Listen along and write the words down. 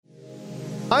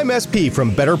I'm SP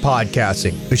from Better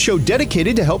Podcasting, a show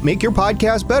dedicated to help make your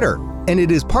podcast better. And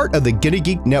it is part of the Get a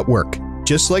Geek Network,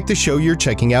 just like the show you're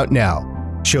checking out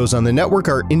now. Shows on the network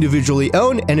are individually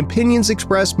owned and opinions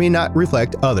expressed may not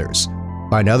reflect others.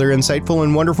 Find other insightful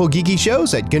and wonderful geeky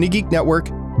shows at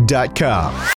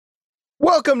GetAGeekNetwork.com.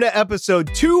 Welcome to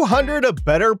episode 200 of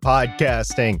Better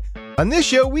Podcasting. On this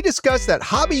show, we discuss that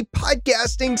hobby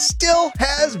podcasting still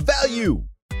has value.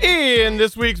 In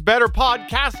this week's Better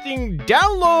Podcasting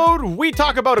Download, we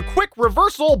talk about a quick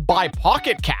reversal by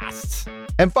Pocket Casts.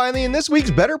 And finally, in this week's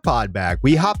Better Pod Back,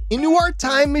 we hop into our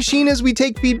time machine as we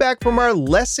take feedback from our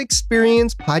less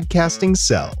experienced podcasting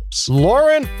selves.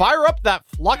 Lauren, fire up that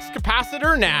flux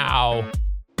capacitor now.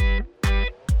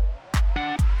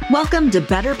 Welcome to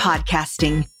Better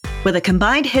Podcasting. With a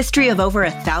combined history of over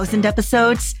 1,000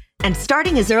 episodes, and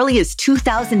starting as early as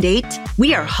 2008,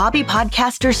 we are hobby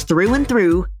podcasters through and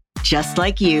through, just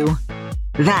like you.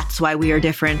 That's why we are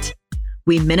different.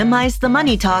 We minimize the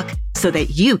money talk so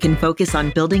that you can focus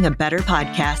on building a better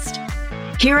podcast.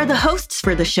 Here are the hosts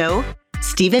for the show,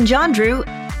 Stephen John Drew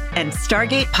and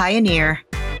Stargate Pioneer.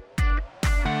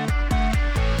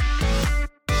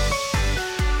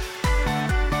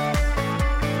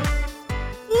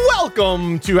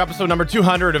 Welcome to episode number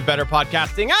 200 of Better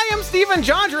Podcasting. I am Stephen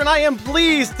Jondra, and I am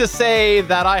pleased to say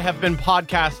that I have been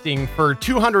podcasting for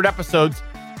 200 episodes.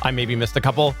 I maybe missed a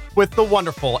couple with the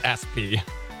wonderful SP.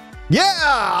 Yeah,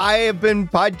 I have been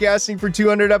podcasting for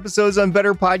 200 episodes on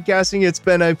Better Podcasting. It's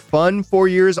been a fun 4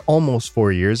 years, almost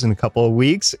 4 years in a couple of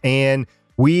weeks. And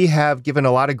we have given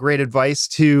a lot of great advice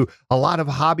to a lot of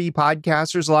hobby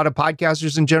podcasters, a lot of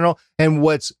podcasters in general. And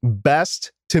what's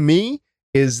best to me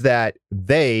is that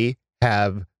they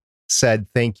have said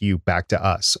thank you back to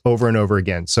us over and over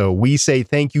again. So we say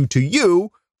thank you to you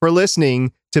for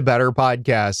listening to Better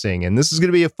Podcasting. And this is going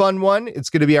to be a fun one. It's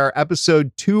going to be our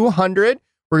episode 200.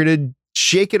 We're going to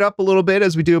shake it up a little bit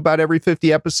as we do about every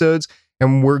 50 episodes.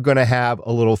 And we're going to have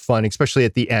a little fun, especially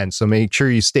at the end. So make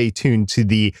sure you stay tuned to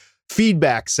the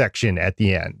feedback section at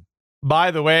the end.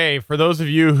 By the way, for those of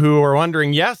you who are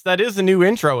wondering, yes, that is a new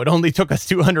intro. It only took us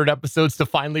 200 episodes to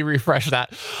finally refresh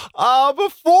that.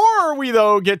 Before we,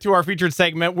 though, get to our featured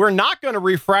segment, we're not going to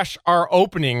refresh our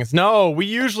openings. No, we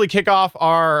usually kick off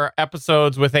our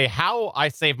episodes with a How I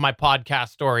Saved My Podcast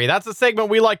story. That's a segment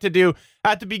we like to do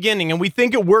at the beginning, and we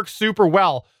think it works super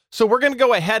well. So we're going to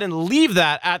go ahead and leave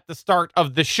that at the start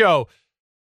of the show.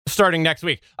 Starting next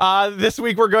week. This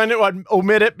week, we're going to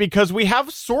omit it because we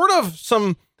have sort of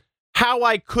some how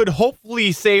I could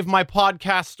hopefully save my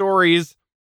podcast stories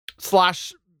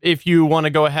 / if you want to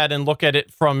go ahead and look at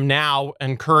it from now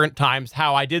and current times,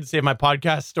 how I did save my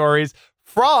podcast stories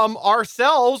from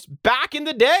ourselves back in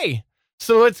the day.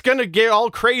 So it's going to get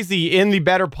all crazy in the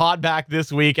Better Pod Back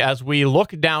this week as we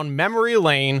look down memory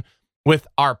lane with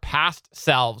our past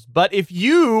selves. But if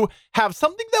you have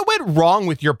something that went wrong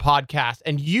with your podcast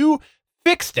and you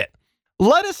fixed it,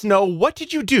 let us know. What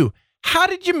did you do? How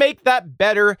did you make that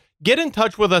better? Get in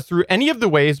touch with us through any of the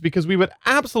ways, because we would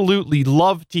absolutely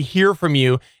love to hear from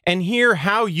you and hear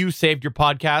how you saved your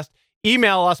podcast.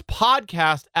 Email us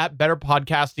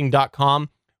podcast@betterpodcasting.com.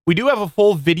 We do have a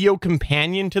full video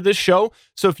companion to this show,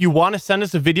 so if you want to send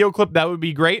us a video clip, that would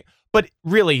be great. But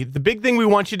really, the big thing we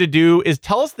want you to do is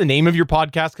tell us the name of your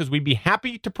podcast, because we'd be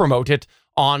happy to promote it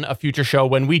on a future show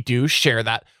when we do share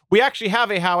that. We actually have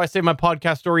a How I Saved My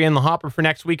Podcast story in the hopper for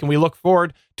next week, and we look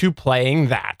forward to playing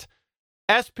that.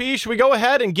 SP, should we go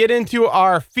ahead and get into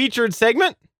our featured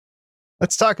segment?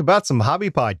 Let's talk about some hobby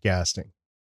podcasting.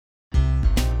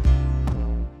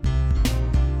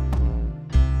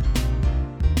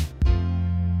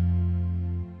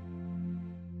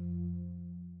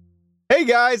 Hey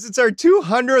guys, it's our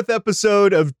 200th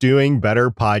episode of Doing Better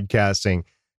Podcasting.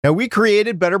 Now, we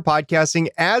created Better Podcasting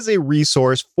as a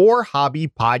resource for hobby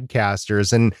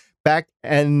podcasters. And back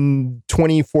in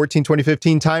 2014,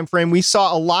 2015 timeframe, we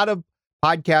saw a lot of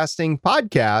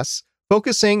podcasts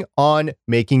focusing on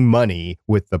making money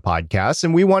with the podcast.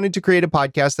 And we wanted to create a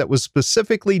podcast that was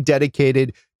specifically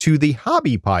dedicated to the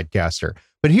hobby podcaster.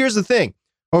 But here's the thing.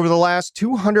 Over the last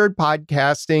 200,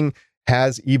 podcasting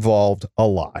has evolved a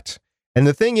lot. And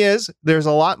the thing is, there's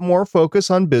a lot more focus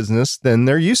on business than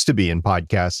there used to be in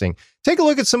podcasting. Take a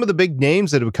look at some of the big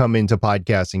names that have come into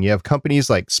podcasting. You have companies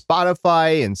like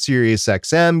Spotify and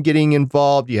SiriusXM getting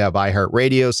involved. You have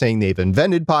iHeartRadio saying they've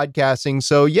invented podcasting.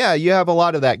 So yeah, you have a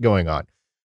lot of that going on.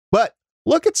 But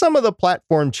look at some of the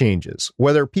platform changes.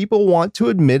 Whether people want to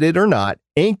admit it or not,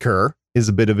 Anchor is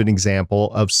a bit of an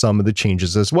example of some of the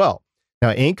changes as well. Now,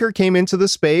 Anchor came into the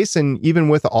space, and even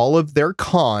with all of their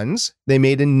cons, they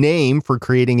made a name for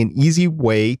creating an easy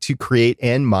way to create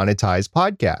and monetize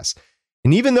podcasts.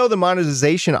 And even though the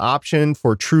monetization option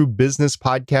for true business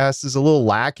podcasts is a little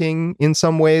lacking in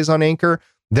some ways on Anchor,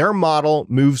 their model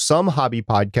moves some hobby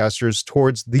podcasters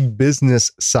towards the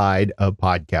business side of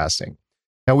podcasting.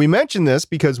 Now, we mention this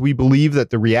because we believe that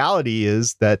the reality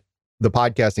is that the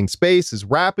podcasting space is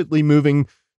rapidly moving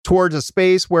towards a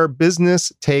space where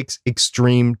business takes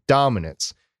extreme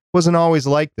dominance. It wasn't always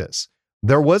like this.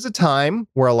 There was a time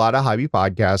where a lot of hobby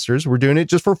podcasters were doing it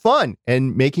just for fun,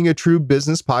 and making a true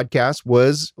business podcast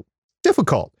was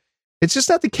difficult. It's just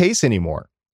not the case anymore.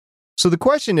 So the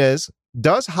question is,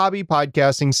 does hobby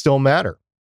podcasting still matter?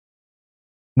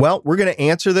 Well, we're going to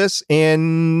answer this,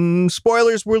 and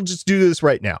spoilers, we'll just do this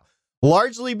right now.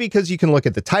 Largely because you can look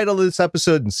at the title of this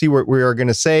episode and see what we are going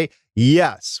to say.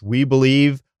 Yes, we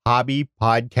believe hobby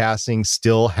podcasting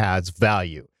still has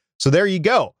value. So there you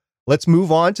go. Let's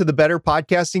move on to the Better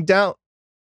Podcasting Down.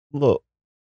 Look,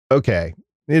 okay,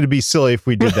 it'd be silly if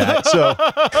we did that.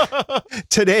 So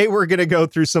today we're going to go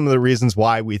through some of the reasons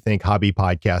why we think hobby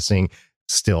podcasting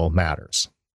still matters.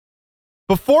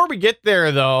 Before we get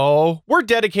there, though, we're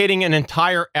dedicating an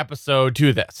entire episode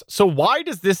to this. So why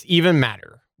does this even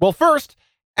matter? Well, first,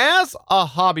 as a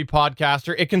hobby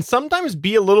podcaster, it can sometimes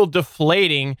be a little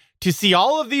deflating to see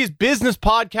all of these business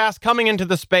podcasts coming into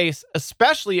the space,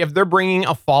 especially if they're bringing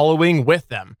a following with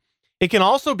them. It can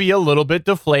also be a little bit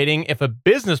deflating if a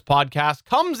business podcast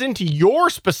comes into your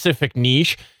specific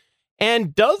niche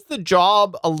and does the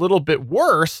job a little bit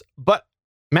worse, but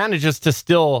manages to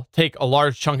still take a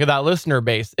large chunk of that listener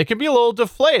base. It can be a little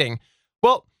deflating.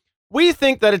 Well, we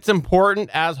think that it's important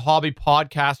as hobby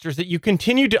podcasters that you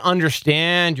continue to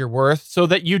understand your worth so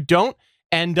that you don't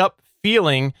end up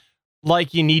feeling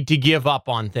like you need to give up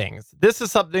on things. This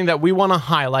is something that we want to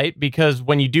highlight because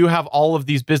when you do have all of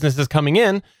these businesses coming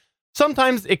in,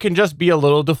 sometimes it can just be a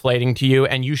little deflating to you,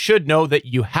 and you should know that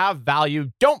you have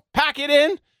value. Don't pack it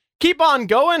in. Keep on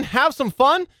going. Have some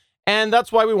fun. And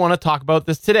that's why we want to talk about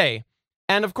this today.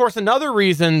 And of course, another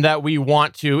reason that we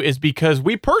want to is because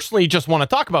we personally just want to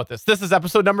talk about this. This is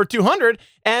episode number 200,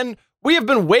 and we have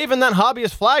been waving that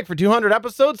hobbyist flag for 200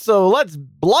 episodes, so let's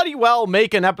bloody well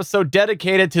make an episode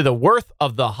dedicated to the worth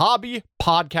of the hobby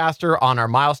podcaster on our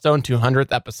milestone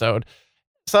 200th episode.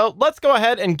 So let's go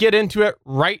ahead and get into it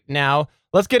right now.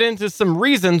 Let's get into some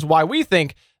reasons why we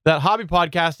think that hobby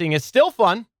podcasting is still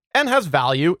fun and has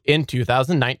value in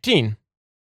 2019.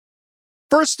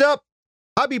 First up,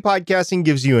 hobby podcasting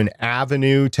gives you an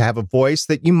avenue to have a voice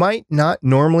that you might not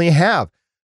normally have.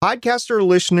 Podcaster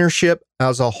listenership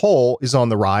as a whole is on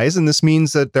the rise, and this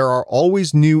means that there are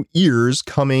always new ears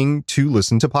coming to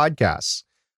listen to podcasts.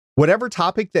 Whatever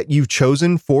topic that you've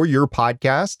chosen for your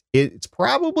podcast, it's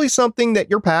probably something that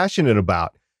you're passionate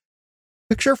about.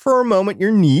 Picture for a moment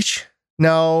your niche.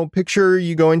 Now, picture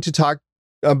you going to talk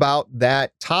about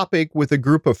that topic with a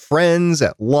group of friends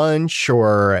at lunch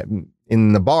or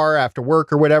in the bar after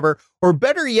work or whatever, or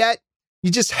better yet,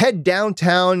 you just head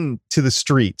downtown to the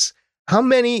streets. How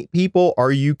many people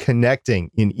are you connecting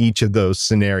in each of those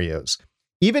scenarios?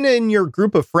 Even in your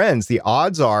group of friends, the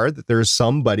odds are that there's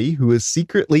somebody who is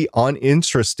secretly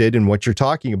uninterested in what you're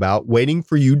talking about, waiting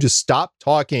for you to stop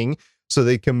talking so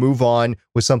they can move on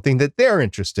with something that they're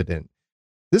interested in.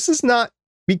 This is not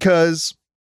because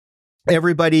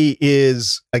everybody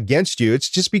is against you. It's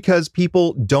just because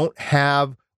people don't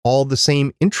have all the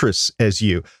same interests as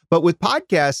you. But with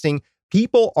podcasting,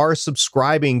 people are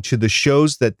subscribing to the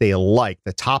shows that they like,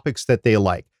 the topics that they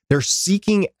like. They're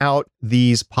seeking out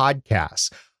these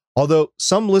podcasts. Although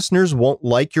some listeners won't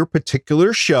like your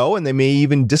particular show and they may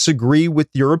even disagree with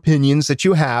your opinions that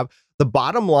you have, the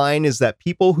bottom line is that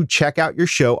people who check out your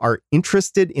show are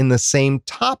interested in the same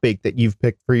topic that you've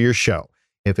picked for your show.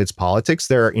 If it's politics,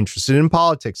 they're interested in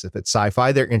politics. If it's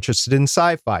sci-fi, they're interested in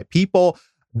sci-fi. People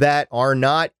that are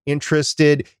not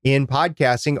interested in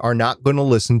podcasting are not going to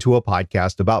listen to a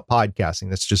podcast about podcasting.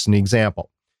 That's just an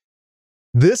example.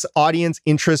 This audience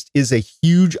interest is a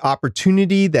huge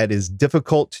opportunity that is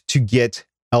difficult to get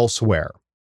elsewhere.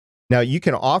 Now, you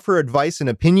can offer advice and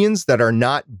opinions that are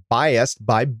not biased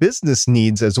by business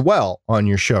needs as well on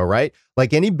your show, right?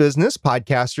 Like any business,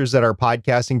 podcasters that are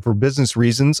podcasting for business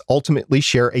reasons ultimately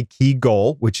share a key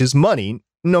goal, which is money.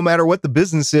 No matter what the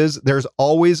business is, there's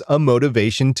always a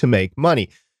motivation to make money.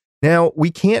 Now, we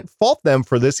can't fault them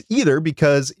for this either,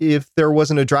 because if there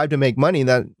wasn't a drive to make money,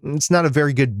 that it's not a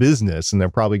very good business, and they're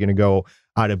probably going to go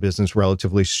out of business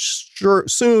relatively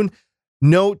soon.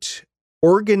 Note,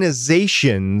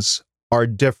 organizations are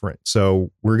different. So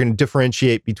we're going to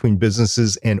differentiate between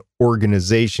businesses and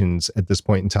organizations at this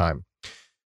point in time.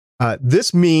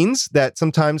 This means that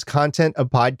sometimes content of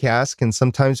podcasts can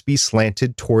sometimes be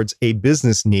slanted towards a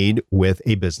business need with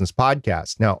a business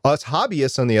podcast. Now, us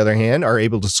hobbyists, on the other hand, are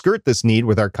able to skirt this need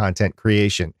with our content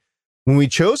creation. When we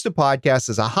chose to podcast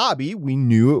as a hobby, we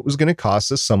knew it was going to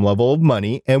cost us some level of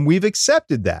money, and we've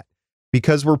accepted that.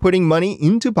 Because we're putting money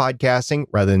into podcasting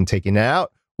rather than taking it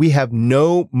out, we have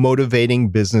no motivating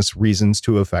business reasons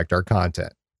to affect our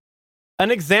content. An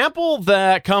example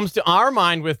that comes to our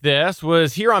mind with this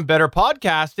was here on Better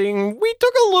Podcasting. We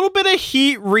took a little bit of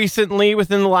heat recently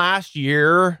within the last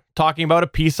year, talking about a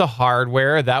piece of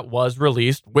hardware that was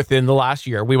released within the last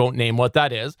year. We won't name what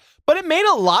that is, but it made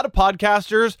a lot of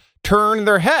podcasters turn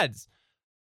their heads.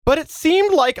 But it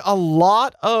seemed like a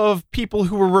lot of people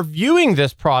who were reviewing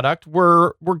this product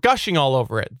were gushing all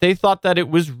over it. They thought that it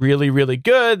was really, really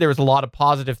good. There was a lot of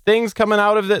positive things coming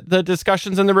out of the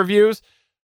discussions and the reviews.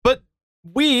 But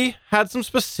we had some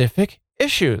specific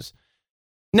issues.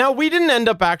 Now, we didn't end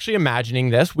up actually imagining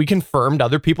this. We confirmed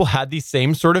other people had these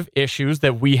same sort of issues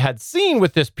that we had seen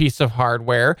with this piece of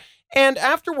hardware. And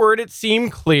afterward, it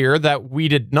seemed clear that we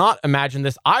did not imagine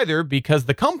this either, because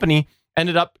the company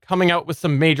ended up coming out with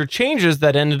some major changes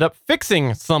that ended up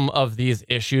fixing some of these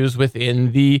issues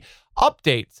within the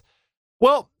updates.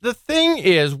 Well, the thing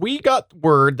is, we got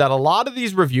word that a lot of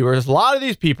these reviewers, a lot of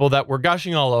these people that were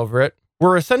gushing all over it,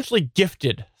 were essentially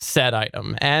gifted said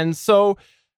item. And so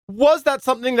was that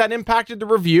something that impacted the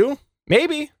review?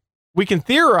 Maybe. We can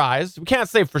theorize. We can't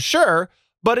say for sure,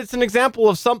 but it's an example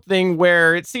of something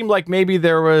where it seemed like maybe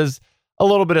there was a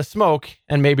little bit of smoke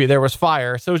and maybe there was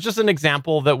fire. So it's just an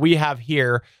example that we have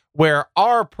here where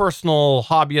our personal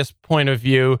hobbyist point of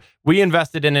view, we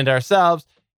invested in it ourselves.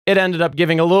 It ended up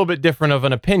giving a little bit different of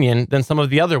an opinion than some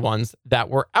of the other ones that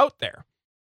were out there.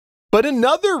 But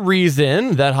another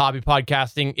reason that hobby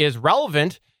podcasting is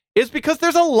relevant is because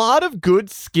there's a lot of good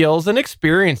skills and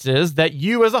experiences that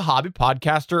you as a hobby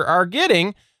podcaster are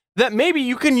getting that maybe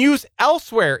you can use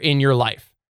elsewhere in your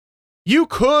life. You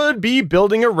could be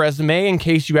building a resume in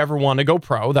case you ever want to go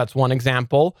pro. That's one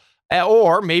example.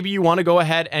 Or maybe you want to go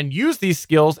ahead and use these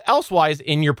skills elsewise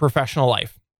in your professional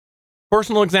life.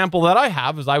 Personal example that I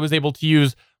have is I was able to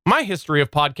use my history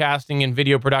of podcasting and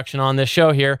video production on this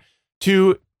show here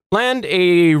to land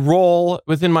a role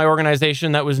within my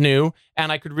organization that was new,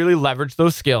 and I could really leverage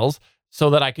those skills so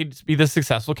that I could be the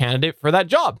successful candidate for that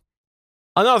job.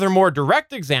 Another more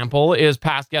direct example is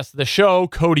past guest of the show,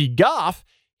 Cody Goff.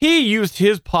 He used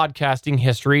his podcasting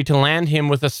history to land him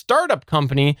with a startup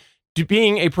company to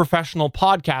being a professional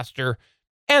podcaster.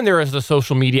 And there is the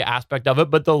social media aspect of it,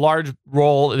 but the large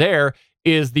role there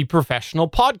is the professional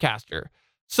podcaster.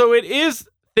 So it is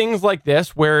things like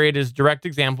this where it is direct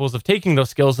examples of taking those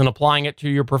skills and applying it to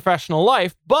your professional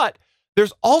life, but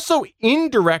there's also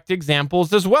indirect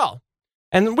examples as well.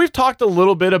 And we've talked a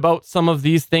little bit about some of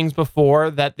these things before,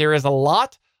 that there is a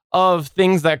lot of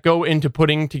things that go into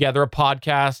putting together a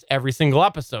podcast every single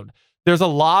episode. There's a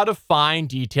lot of fine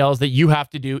details that you have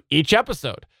to do each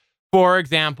episode. For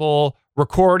example,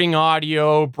 recording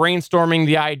audio, brainstorming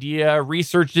the idea,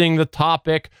 researching the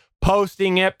topic,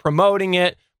 posting it, promoting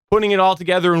it, putting it all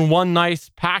together in one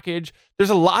nice package. There's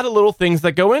a lot of little things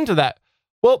that go into that.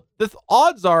 Well, the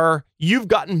odds are you've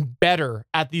gotten better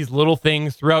at these little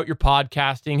things throughout your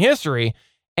podcasting history.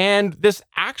 And this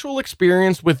actual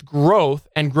experience with growth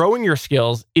and growing your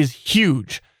skills is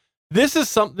huge. This is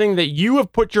something that you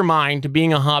have put your mind to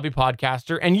being a hobby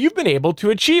podcaster, and you've been able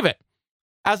to achieve it.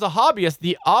 As a hobbyist,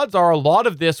 the odds are a lot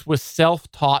of this was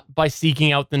self-taught by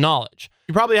seeking out the knowledge.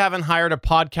 You probably haven't hired a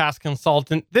podcast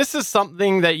consultant. This is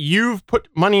something that you've put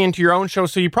money into your own show,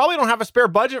 so you probably don't have a spare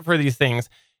budget for these things.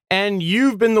 And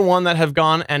you've been the one that have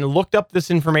gone and looked up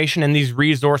this information and these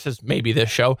resources, maybe this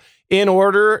show, in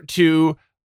order to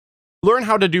learn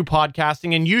how to do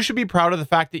podcasting. And you should be proud of the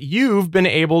fact that you've been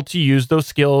able to use those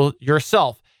skills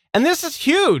yourself. And this is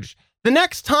huge. The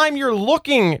next time you're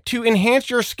looking to enhance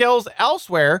your skills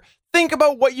elsewhere, think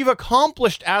about what you've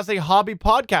accomplished as a hobby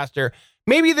podcaster.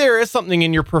 Maybe there is something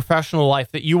in your professional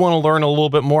life that you want to learn a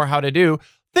little bit more how to do.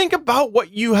 Think about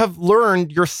what you have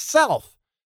learned yourself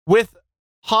with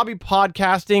hobby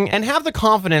podcasting and have the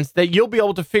confidence that you'll be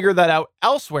able to figure that out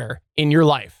elsewhere in your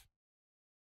life.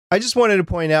 I just wanted to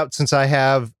point out, since I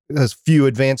have a few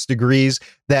advanced degrees,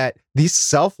 that this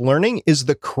self-learning is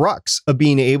the crux of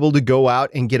being able to go out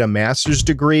and get a master's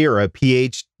degree or a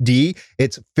PhD.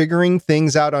 It's figuring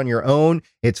things out on your own.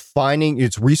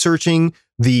 It's researching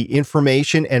the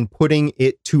information and putting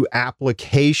it to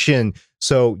application.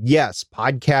 So yes,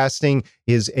 podcasting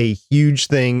is a huge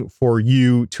thing for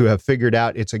you to have figured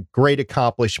out. It's a great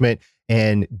accomplishment,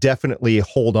 and definitely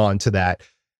hold on to that.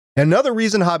 Another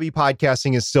reason hobby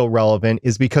podcasting is still relevant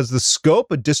is because the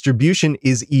scope of distribution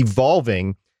is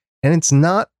evolving and it's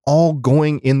not all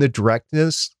going in the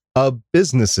directness of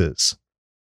businesses.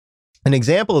 An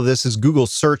example of this is Google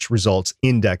search results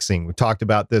indexing. We talked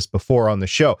about this before on the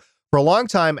show. For a long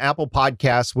time, Apple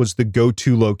Podcasts was the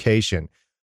go-to location.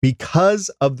 Because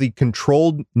of the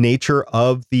controlled nature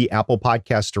of the Apple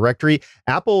Podcast directory,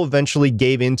 Apple eventually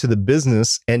gave into the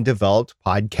business and developed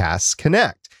Podcasts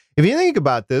Connect. If you think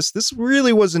about this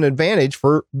really was an advantage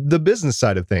for the business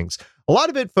side of things. A lot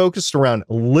of it focused around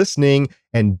listening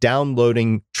and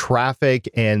downloading traffic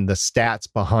and the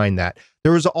stats behind that.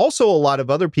 There was also a lot of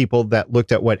other people that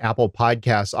looked at what Apple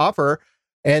Podcasts offer,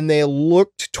 and they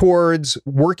looked towards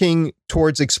working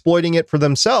towards exploiting it for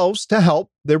themselves to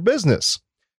help their business.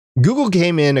 Google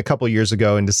came in a couple years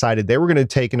ago and decided they were going to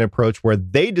take an approach where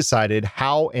they decided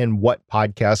how and what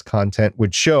podcast content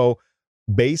would show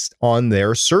based on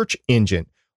their search engine.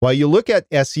 While you look at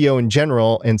SEO in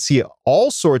general and see all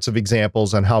sorts of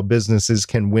examples on how businesses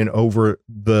can win over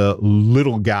the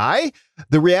little guy,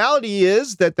 the reality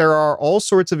is that there are all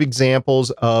sorts of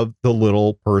examples of the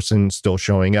little person still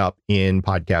showing up in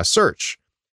podcast search.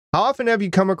 How often have you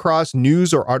come across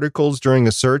news or articles during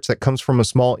a search that comes from a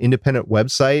small independent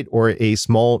website or a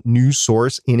small news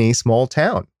source in a small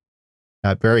town?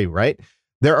 Not very, right?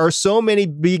 There are so many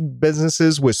big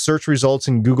businesses with search results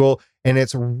in Google, and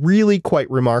it's really quite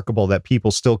remarkable that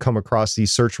people still come across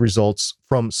these search results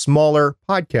from smaller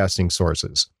podcasting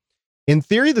sources. In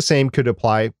theory, the same could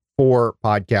apply for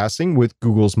podcasting with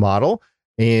Google's model.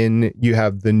 And you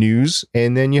have the news,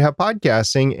 and then you have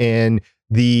podcasting, and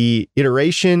the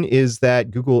iteration is that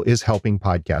Google is helping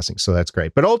podcasting. So that's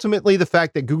great. But ultimately, the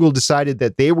fact that Google decided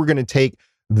that they were going to take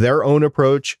their own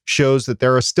approach shows that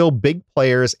there are still big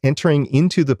players entering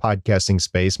into the podcasting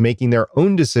space, making their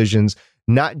own decisions,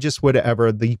 not just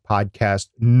whatever the podcast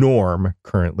norm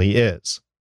currently is.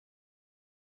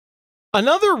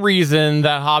 Another reason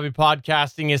that hobby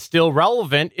podcasting is still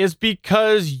relevant is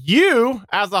because you,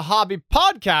 as a hobby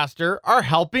podcaster, are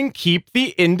helping keep the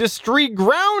industry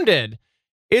grounded.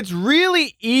 It's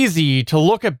really easy to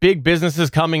look at big businesses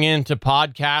coming into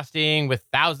podcasting with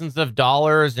thousands of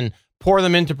dollars and pour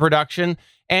them into production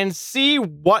and see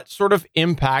what sort of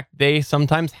impact they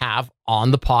sometimes have on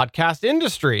the podcast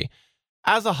industry.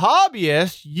 As a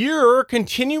hobbyist, you're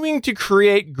continuing to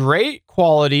create great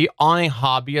quality on a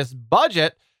hobbyist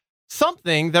budget,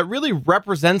 something that really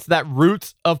represents that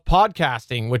roots of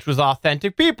podcasting, which was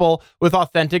authentic people with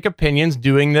authentic opinions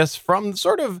doing this from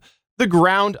sort of the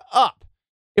ground up.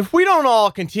 If we don't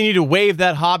all continue to wave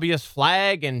that hobbyist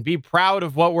flag and be proud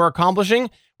of what we're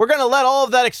accomplishing, we're going to let all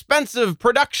of that expensive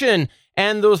production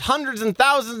and those hundreds and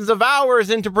thousands of hours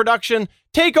into production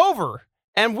take over.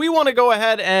 And we want to go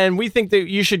ahead and we think that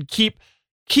you should keep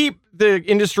the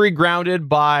industry grounded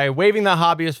by waving the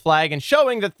hobbyist flag and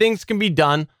showing that things can be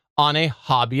done on a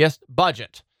hobbyist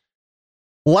budget.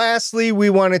 Lastly,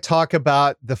 we want to talk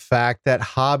about the fact that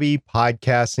hobby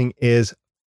podcasting is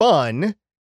fun,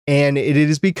 and it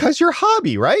is because you're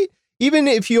hobby, right? Even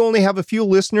if you only have a few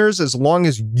listeners, as long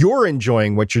as you're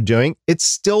enjoying what you're doing, it's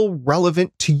still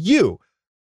relevant to you.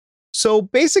 So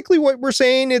basically what we're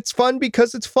saying, it's fun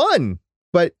because it's fun,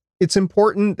 but it's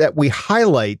important that we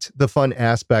highlight the fun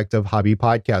aspect of hobby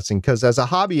podcasting, because as a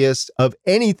hobbyist of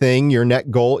anything, your net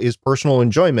goal is personal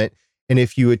enjoyment. And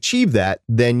if you achieve that,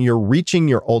 then you're reaching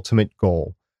your ultimate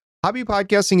goal. Hobby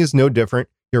podcasting is no different.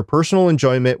 Your personal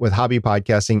enjoyment with hobby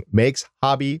podcasting makes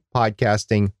hobby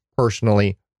podcasting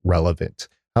personally relevant.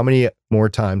 How many more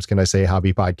times can I say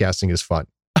hobby podcasting is fun?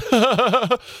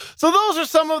 So those are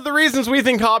some of the reasons we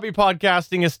think hobby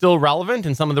podcasting is still relevant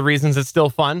and some of the reasons it's still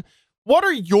fun. What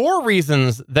are your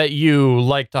reasons that you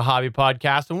like to hobby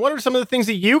podcast? And what are some of the things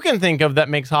that you can think of that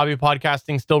makes hobby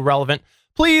podcasting still relevant?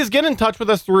 Please get in touch with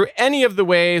us through any of the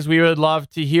ways. We would love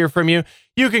to hear from you.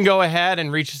 You can go ahead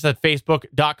and reach us at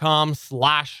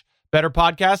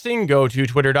facebook.com/betterpodcasting. Go to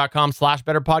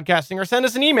twitter.com/betterpodcasting or send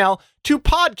us an email to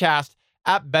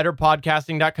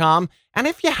podcast@betterpodcasting.com. And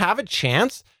if you have a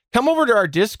chance, come over to our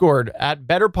Discord at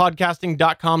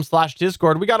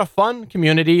betterpodcasting.com/Discord. We got a fun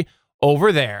community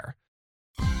over there.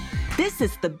 This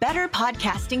is the Better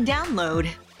Podcasting Download.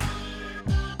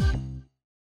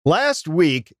 Last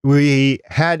week, we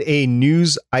had a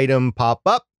news item pop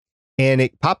up, and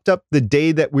it popped up the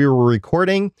day that we were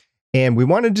recording, and we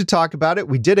wanted to talk about it.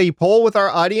 We did a poll with our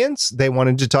audience. They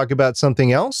wanted to talk about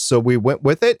something else, so we went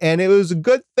with it, and it was a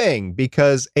good thing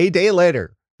because a day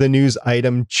later, the news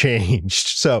item changed.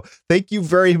 So thank you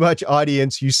very much,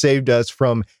 audience. You saved us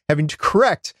from having to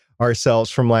correct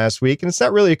ourselves from last week, and it's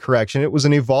not really a correction. It was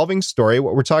an evolving story.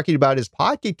 What we're talking about is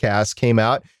Pocket Cast came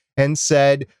out and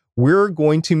said, we're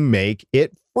going to make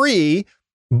it free.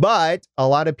 But a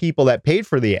lot of people that paid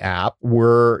for the app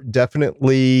were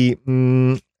definitely,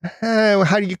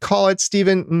 how do you call it,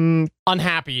 Stephen?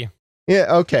 Unhappy. Yeah,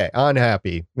 okay,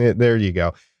 unhappy. There you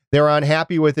go. They're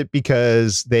unhappy with it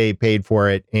because they paid for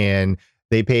it, and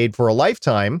they paid for a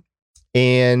lifetime,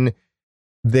 and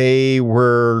they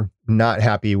were not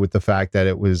happy with the fact that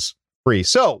it was free.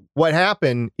 So what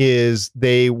happened is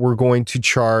they were going to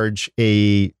charge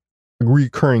a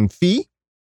recurring fee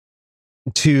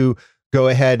to go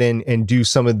ahead and do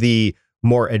some of the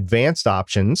more advanced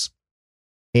options.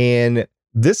 And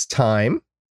this time,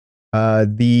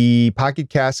 the Pocket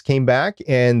Cast came back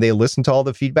and they listened to all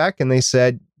the feedback and they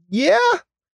said, yeah,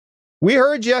 we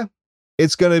heard you.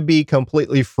 It's going to be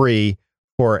completely free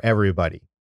for everybody.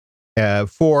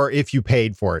 For if you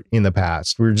paid for it in the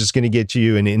past, we're just going to get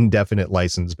you an indefinite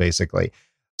license, basically.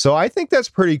 So I think that's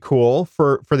pretty cool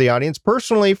for the audience.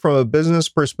 Personally, from a business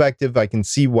perspective, I can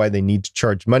see why they need to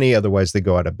charge money. Otherwise, they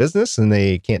go out of business and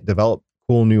they can't develop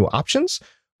cool new options.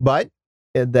 But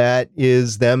that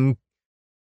is them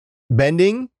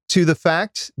bending to the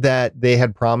fact that they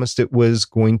had promised it was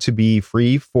going to be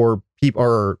free for people,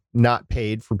 or not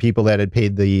paid for people that had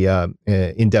paid the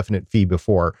indefinite fee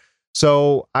before.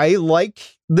 So I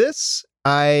like this.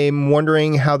 I'm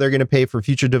wondering how they're going to pay for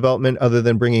future development other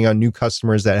than bringing on new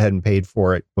customers that hadn't paid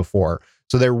for it before.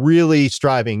 So they're really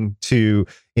striving to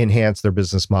enhance their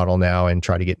business model now and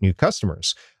try to get new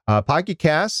customers. Pocket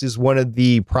Cast is one of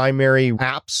the primary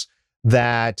apps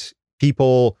that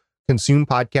people consume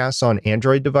podcasts on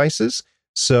Android devices.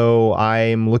 So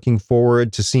I'm looking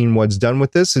forward to seeing what's done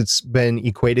with this. It's been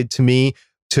equated to me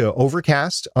to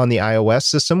Overcast on the iOS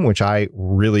system, which I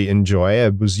really enjoy. I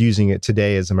was using it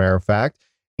today, as a matter of fact.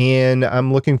 And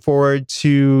I'm looking forward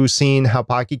to seeing how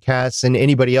Pocket Cast and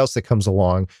anybody else that comes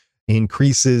along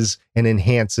increases and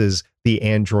enhances the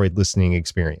Android listening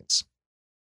experience.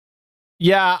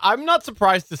 Yeah, I'm not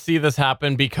surprised to see this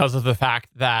happen because of the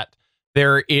fact that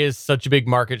there is such a big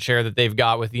market share that they've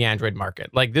got with the Android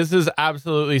market. Like, this is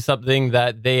absolutely something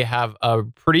that they have a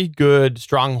pretty good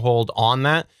stronghold on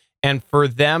that. And for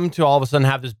them to all of a sudden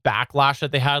have this backlash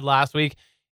that they had last week,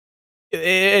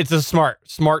 it's a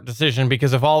smart decision,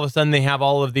 because if all of a sudden they have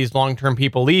all of these long-term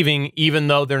people leaving, even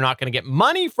though they're not going to get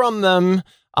money from them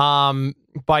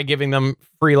by giving them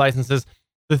free licenses,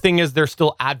 the thing is they're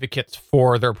still advocates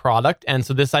for their product. And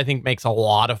so this, I think, makes a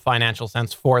lot of financial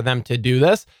sense for them to do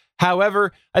this.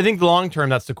 However, I think the long-term,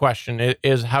 that's the question,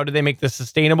 is how do they make this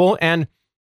sustainable? And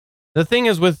the thing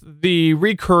is, with the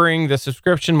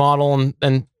subscription model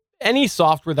and any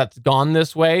software that's gone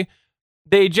this way,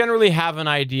 they generally have an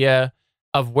idea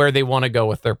of where they want to go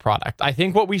with their product. I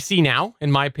think what we see now,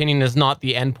 in my opinion, is not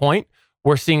the end point.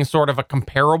 We're seeing sort of a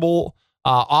comparable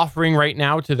offering right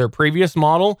now to their previous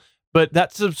model, but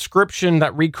that subscription,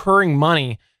 that recurring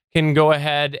money, can go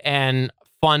ahead and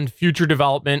fund future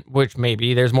development, which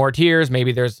maybe there's more tiers,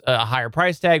 maybe there's a higher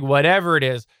price tag, whatever it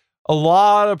is. A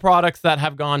lot of products that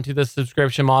have gone to the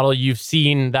subscription model, you've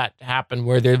seen that happen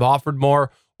where they've offered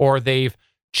more, or they've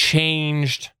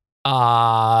changed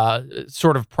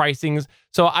sort of pricings.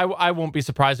 So I won't be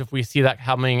surprised if we see that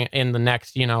coming in the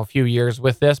next, few years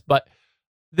with this, but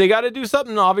they got to do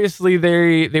something. Obviously,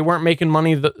 they weren't making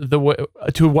money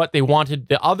to what they wanted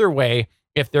the other way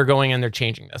if they're going and they're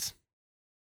changing this.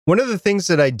 One of the things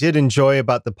that I did enjoy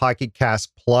about the Pocket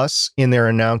Cast Plus in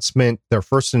their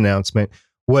first announcement,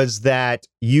 was that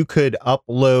you could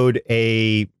upload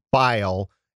a file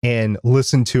and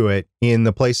listen to it in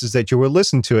the places that you would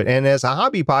listen to it. And as a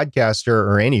hobby podcaster,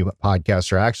 or any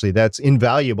podcaster, actually, that's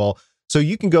invaluable. So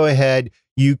you can go ahead,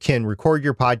 you can record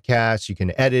your podcast, you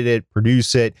can edit it,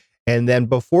 produce it, and then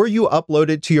before you upload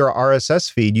it to your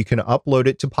RSS feed, you can upload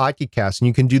it to Pocket Cast. And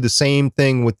you can do the same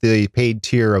thing with the paid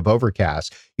tier of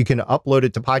Overcast. You can upload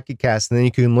it to Pocket Cast, and then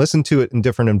you can listen to it in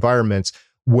different environments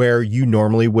where you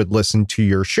normally would listen to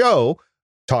your show,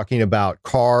 talking about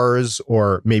cars,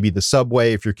 or maybe the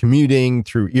subway if you're commuting,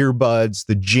 through earbuds,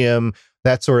 the gym,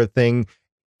 that sort of thing.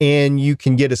 And you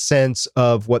can get a sense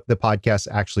of what the podcast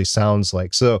actually sounds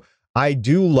like. So I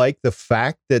do like the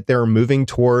fact that they're moving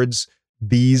towards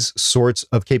these sorts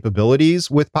of capabilities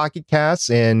with Pocket Casts,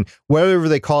 and whatever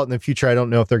they call it in the future, I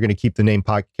don't know if they're going to keep the name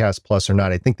Pocket Cast Plus or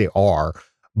not. I think they are,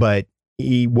 but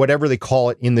whatever they call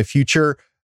it in the future,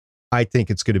 I think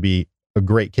it's going to be a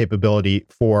great capability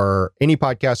for any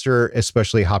podcaster,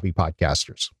 especially hobby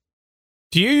podcasters.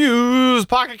 Do you use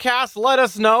Pocket Cast? Let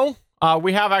us know.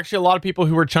 We have actually a lot of people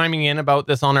who are chiming in about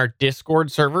this on our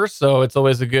Discord server, so it's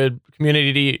always a good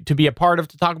community to be a part of,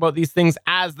 to talk about these things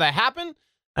as they happen.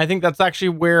 I think that's actually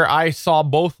where I saw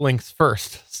both links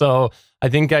first. So I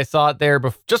think I saw it there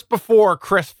just before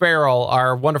Chris Farrell,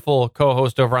 our wonderful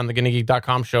co-host over on the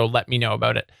GonnaGeek.com show, let me know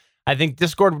about it. I think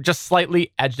Discord just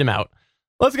slightly edged him out.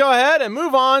 Let's go ahead and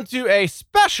move on to a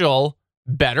special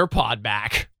Better Pod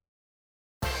Back.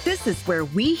 This is where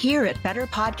we here at Better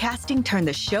Podcasting turn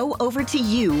the show over to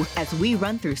you as we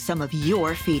run through some of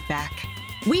your feedback.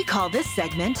 We call this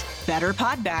segment Better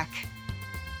Pod Back.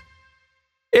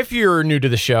 If you're new to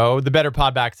the show, the Better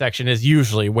Pod Back section is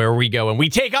usually where we go and we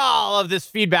take all of this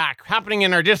feedback happening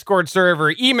in our Discord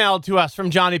server, emailed to us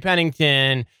from Johnny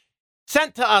Pennington,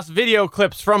 sent to us video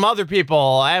clips from other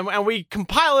people, and we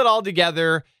compile it all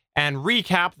together and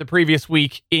recap the previous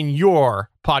week in your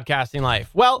podcasting life.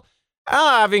 Well,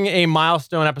 having a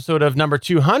milestone episode of number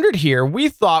 200 here, we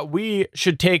thought we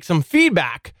should take some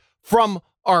feedback from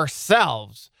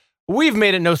ourselves. We've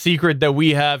made it no secret that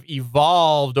we have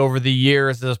evolved over the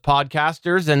years as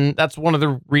podcasters, and that's one of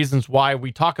the reasons why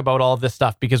we talk about all of this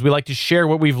stuff, because we like to share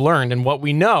what we've learned and what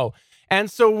we know.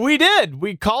 And so we did.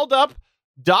 We called up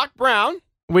Doc Brown,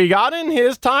 we got in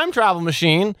his time travel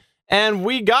machine, and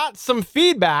we got some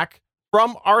feedback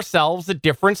from ourselves at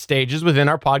different stages within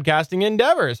our podcasting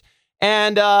endeavors.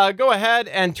 And go ahead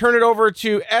and turn it over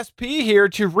to SP here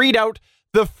to read out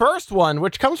the first one,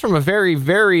 which comes from a very,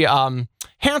 very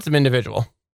handsome individual.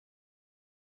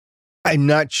 I'm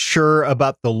not sure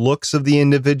about the looks of the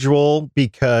individual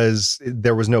because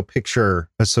there was no picture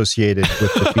associated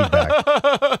with the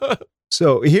feedback.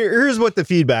 So here's what the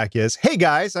feedback is. Hey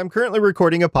guys, I'm currently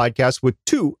recording a podcast with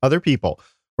 2 other people.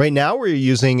 Right now we're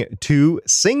using 2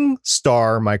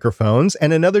 SingStar microphones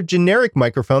and another generic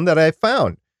microphone that I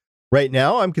found. Right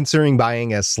now I'm considering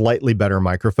buying a slightly better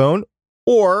microphone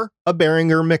or a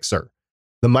Behringer mixer.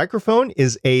 The microphone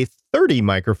is a 30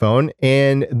 microphone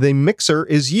and the mixer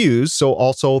is used, so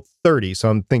also 30. So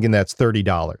I'm thinking that's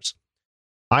 $30.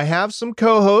 I have some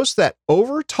co-hosts that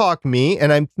overtalk me,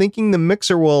 and I'm thinking the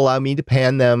mixer will allow me to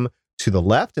pan them to the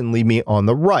left and leave me on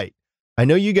the right. I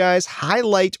know you guys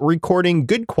highlight recording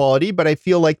good quality, but I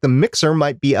feel like the mixer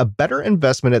might be a better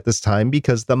investment at this time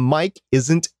because the mic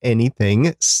isn't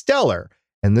anything stellar.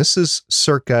 And this is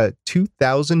circa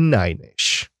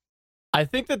 2009-ish. I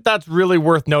think that's really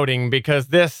worth noting because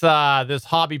this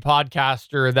hobby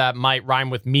podcaster that might rhyme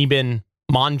with Mebin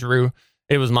Mondru,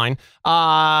 it was mine,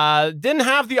 didn't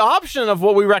have the option of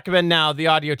what we recommend now, the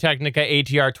Audio-Technica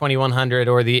ATR 2100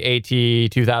 or the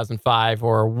AT 2005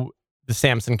 or the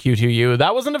Samson Q2U.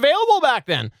 That wasn't available back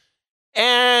then.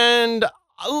 And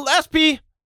SP,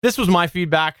 this was my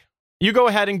feedback. You go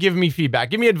ahead and give me feedback.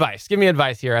 Give me advice. Give me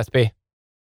advice here, SP.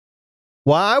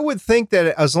 Well, I would think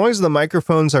that as long as the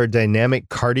microphones are dynamic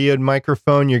cardioid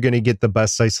microphone, you're going to get the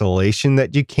best isolation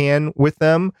that you can with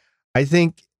them. I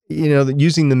think,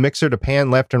 using the mixer to pan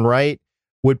left and right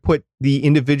would put the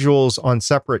individuals on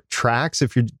separate tracks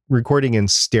if you're recording in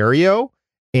stereo.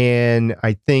 And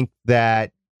I think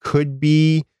that could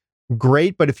be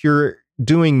great. But if you're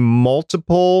doing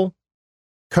multiple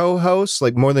co-hosts,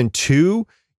 like more than 2,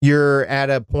 you're at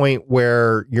a point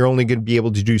where you're only going to be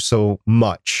able to do so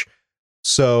much.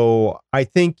 So I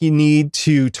think you need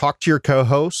to talk to your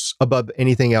co-hosts above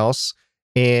anything else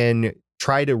and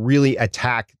try to really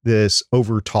attack this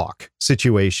overtalk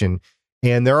situation.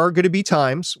 And there are going to be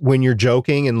times when you're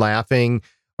joking and laughing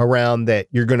around that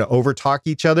you're going to overtalk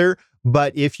each other.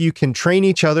 But if you can train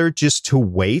each other just to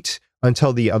wait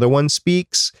until the other one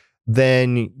speaks,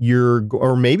 then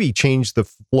or maybe change the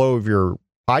flow of your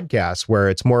podcast where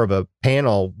it's more of a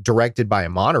panel directed by a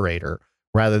moderator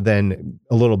rather than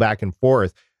a little back and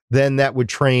forth, then that would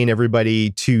train everybody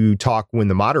to talk when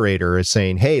the moderator is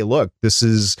saying, hey, look, this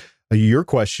is your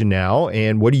question now,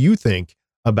 and what do you think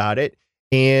about it?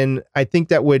 And I think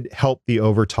that would help the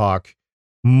overtalk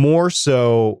more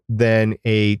so than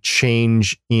a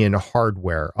change in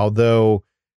hardware. Although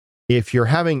if you're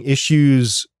having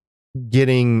issues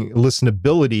getting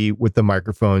listenability with the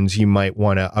microphones, you might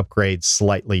want to upgrade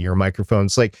slightly your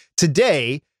microphones. Like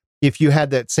today, if you had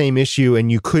that same issue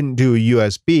and you couldn't do a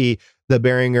USB, the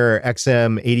Behringer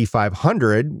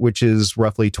XM8500, which is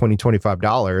roughly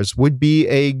 $25, would be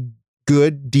a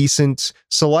good, decent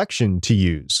selection to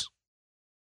use.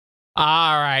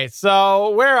 All right. So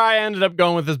where I ended up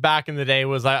going with this back in the day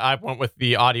was I went with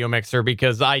the audio mixer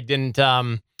because I couldn't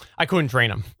train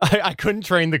them. I couldn't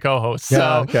train the co-host.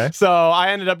 So I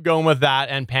ended up going with that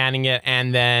and panning it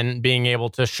and then being able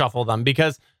to shuffle them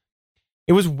because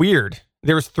it was weird.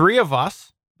 There was 3 of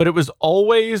us, but it was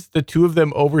always the 2 of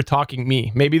them over talking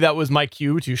me. Maybe that was my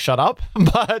cue to shut up,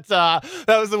 but that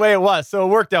was the way it was. So it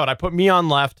worked out. I put me on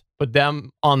left, put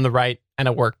them on the right, and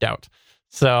it worked out.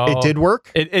 So it did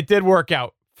work? It did work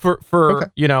out for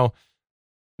okay.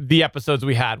 the episodes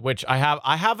we had, which I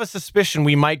have a suspicion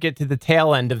we might get to the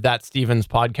tail end of that Stevens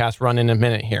podcast run in a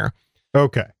minute here.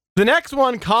 Okay. The next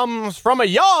one comes from a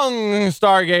young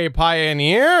Stargate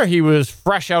pioneer. He was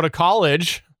fresh out of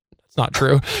college. That's not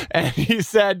true. And he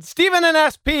said, Stephen and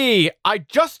SP, I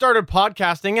just started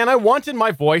podcasting and I wanted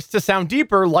my voice to sound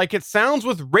deeper like it sounds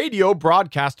with radio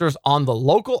broadcasters on the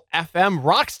local FM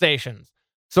rock stations.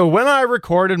 So when I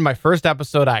recorded my first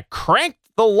episode, I cranked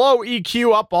the low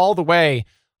EQ up all the way.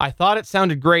 I thought it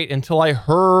sounded great until I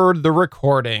heard the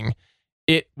recording.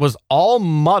 It was all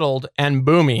muddled and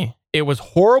boomy. It was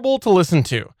horrible to listen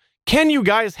to. Can you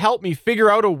guys help me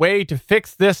figure out a way to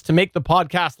fix this to make the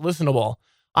podcast listenable?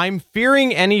 I'm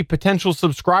fearing any potential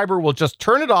subscriber will just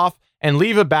turn it off and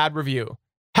leave a bad review.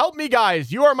 Help me,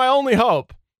 guys. You are my only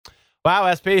hope.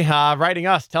 Wow, SP, writing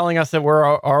us, telling us that we're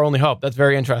our only hope. That's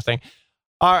very interesting.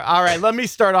 All right, let me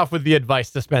start off with the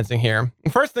advice dispensing here. The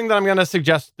first thing that I'm going to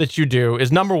suggest that you do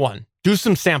is, number one, do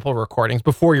some sample recordings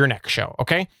before your next show,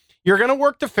 okay? You're going to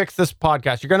work to fix this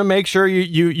podcast. You're going to make sure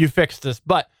you fix this,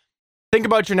 but think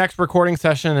about your next recording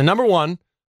session. And number one,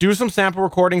 do some sample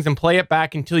recordings and play it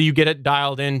back until you get it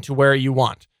dialed in to where you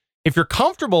want. If you're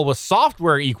comfortable with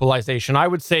software equalization, I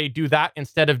would say do that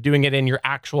instead of doing it in your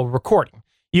actual recording.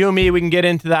 You and me, we can get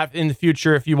into that in the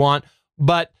future if you want,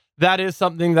 but that is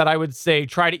something that I would say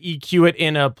try to EQ it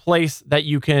in a place that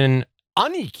you can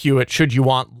un-EQ it should you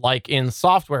want, like in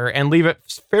software, and leave it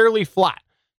fairly flat.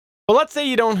 But let's say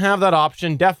you don't have that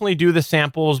option. Definitely do the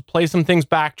samples, play some things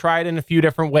back, try it in a few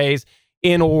different ways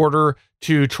in order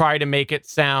to try to make it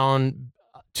sound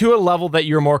to a level that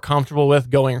you're more comfortable with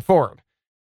going forward.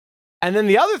 And then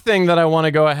the other thing that I want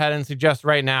to go ahead and suggest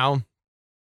right now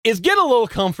is get a little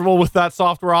comfortable with that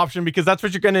software option, because that's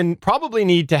what you're going to probably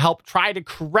need to help try to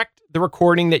correct the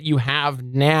recording that you have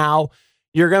now.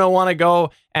 You're going to want to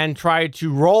go and try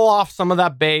to roll off some of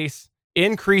that bass,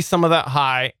 increase some of that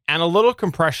high, and a little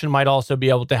compression might also be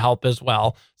able to help as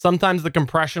well. Sometimes the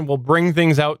compression will bring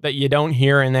things out that you don't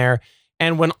hear in there.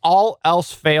 And when all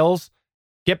else fails,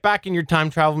 get back in your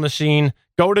time travel machine,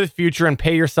 go to the future, and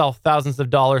pay yourself thousands of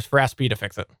dollars for SP to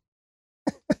fix it.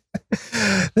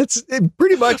 That's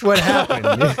pretty much what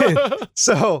happened.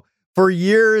 So for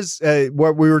years,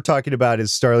 what we were talking about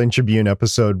is Starling Tribune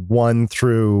episode 1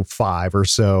 through 5 or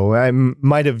so. I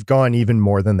might have gone even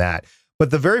more than that. But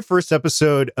the very first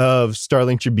episode of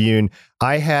Starling Tribune,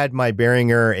 I had my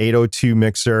Behringer 802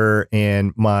 mixer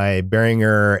and my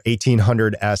Behringer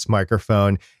 1800S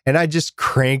microphone, and I just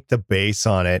cranked the bass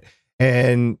on it.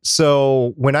 And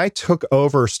so when I took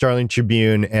over Starling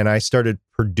Tribune and I started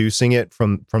producing it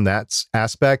from that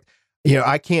aspect, you know,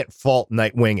 I can't fault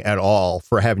Nightwing at all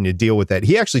for having to deal with that.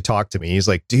 He actually talked to me. He's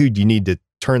like, dude, you need to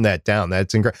turn that down.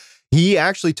 That's incredible. He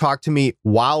actually talked to me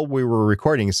while we were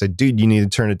recording and said, dude, you need to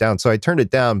turn it down. So I turned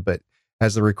it down, but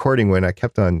as the recording went, I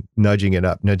kept on nudging it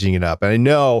up. And I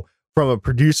know from a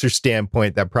producer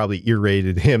standpoint, that probably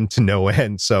irritated him to no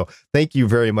end. So thank you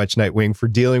very much, Nightwing, for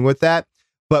dealing with that.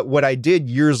 But what I did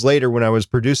years later when I was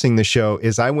producing the show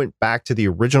is I went back to the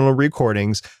original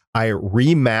recordings. I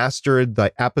remastered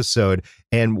the episode.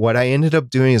 And what I ended up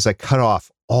doing is I cut off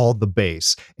all the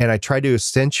bass and I tried to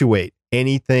accentuate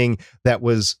anything that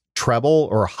was treble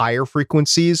or higher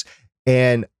frequencies.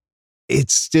 And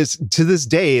it's just, to this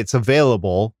day, it's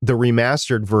available. The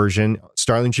remastered version,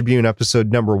 Starling Tribune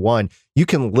episode number 1, you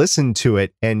can listen to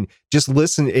it and just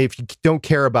listen. If you don't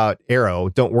care about Arrow,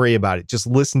 don't worry about it. Just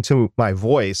listen to my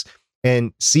voice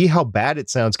and see how bad it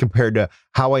sounds compared to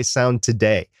how I sound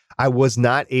today. I was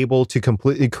not able to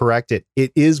completely correct it.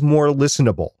 It is more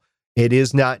listenable. It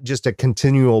is not just a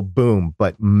continual boom,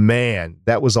 but man,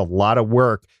 that was a lot of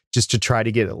work just to try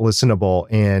to get it listenable.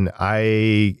 And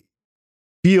I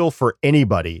feel for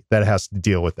anybody that has to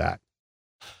deal with that.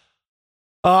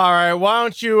 All right, why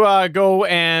don't you go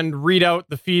and read out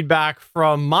the feedback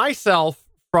from myself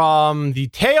from the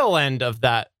tail end of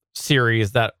that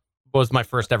series that was my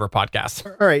first ever podcast.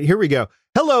 All right, here we go.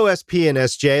 Hello, SP and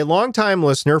SJ, longtime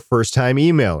listener, first time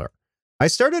emailer. I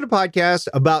started a podcast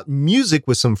about music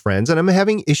with some friends, and I'm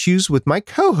having issues with my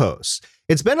co-hosts.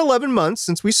 It's been 11 months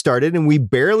since we started, and we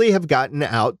barely have gotten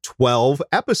out 12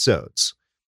 episodes.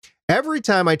 Every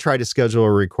time I try to schedule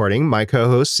a recording, my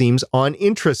co-host seems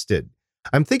uninterested.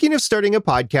 I'm thinking of starting a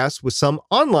podcast with some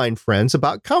online friends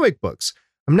about comic books.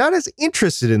 I'm not as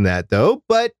interested in that, though,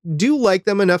 but do like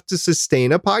them enough to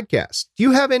sustain a podcast. Do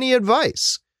you have any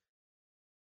advice?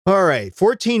 All right,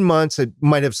 14 months. I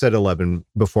might have said 11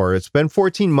 before. It's been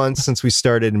 14 months since we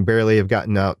started and barely have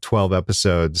gotten out 12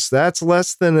 episodes. That's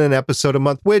less than an episode a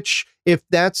month, which if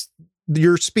that's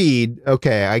your speed,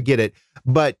 okay, I get it.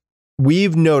 But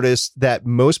we've noticed that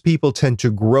most people tend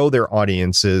to grow their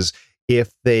audiences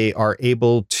if they are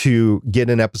able to get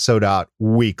an episode out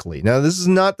weekly. Now, this is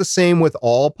not the same with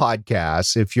all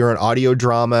podcasts. If you're an audio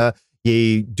drama,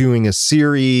 you're doing a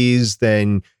series,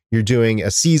 then you're doing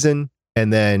a season,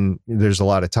 and then there's a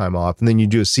lot of time off, and then you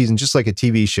do a season just like a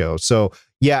TV show. So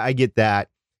yeah, I get that.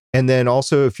 And then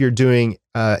also if you're doing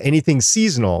anything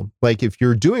seasonal, like if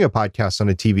you're doing a podcast on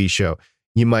a TV show,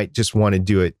 you might just want to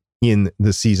do it in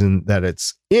the season that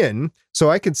it's in. So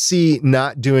I could see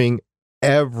not doing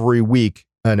every week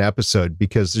an episode,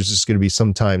 because there's just going to be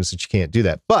some times that you can't do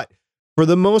that. But for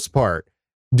the most part,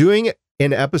 doing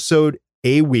an episode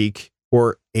a week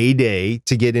or a day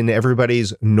to get into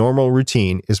everybody's normal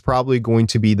routine is probably going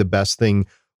to be the best thing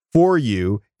for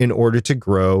you in order to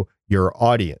grow your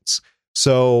audience.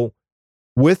 So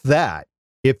with that,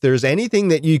 if there's anything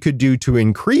that you could do to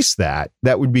increase that,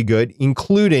 that would be good,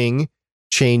 including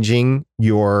changing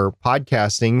your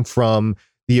podcasting from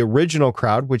the original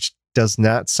crowd, which does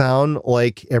not sound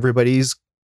like everybody's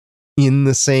in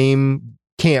the same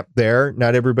camp there.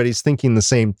 Not everybody's thinking the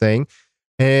same thing.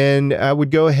 And I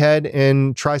would go ahead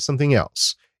and try something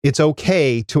else. It's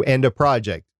okay to end a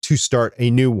project, to start a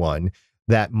new one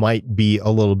that might be a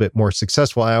little bit more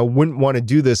successful. I wouldn't want to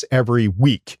do this every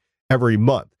week, every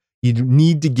month. You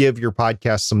need to give your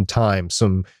podcast some time,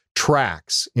 some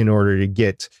tracks in order to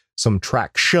get some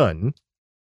traction.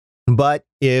 But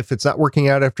if it's not working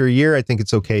out after a year, I think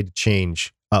it's okay to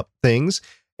change up things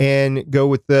and go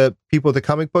with the people with the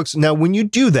comic books. Now, when you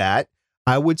do that,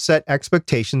 I would set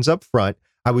expectations up front.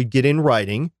 I would get in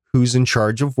writing who's in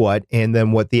charge of what, and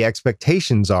then what the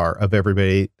expectations are of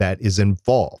everybody that is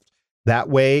involved. That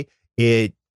way,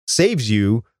 it saves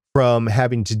you from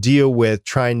having to deal with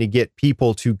trying to get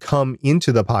people to come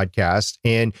into the podcast.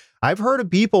 And I've heard of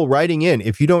people writing in,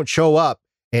 if you don't show up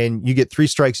and you get 3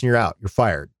 strikes and you're out, you're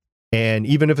fired. And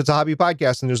even if it's a hobby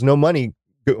podcast and there's no money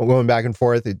going back and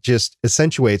forth, it just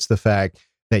accentuates the fact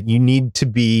that you need to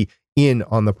be in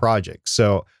on the project.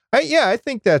 So I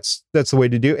think that's the way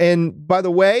to do. And by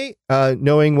the way,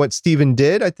 knowing what Steven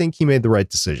did, I think he made the right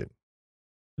decision.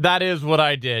 That is what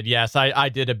I did. Yes, I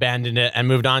did abandon it and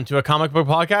moved on to a comic book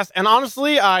podcast. And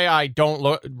honestly, I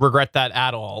don't regret that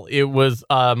at all. It was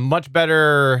much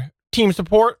better team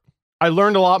support. I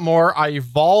learned a lot more. I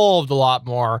evolved a lot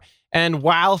more. And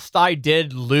whilst I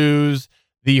did lose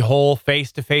the whole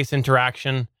face-to-face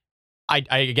interaction,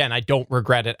 I don't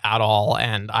regret it at all.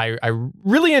 And I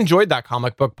really enjoyed that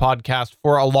comic book podcast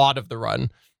for a lot of the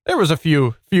run. There was a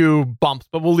few bumps,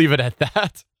 but we'll leave it at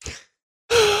that.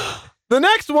 The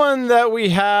next one that we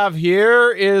have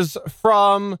here is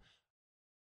from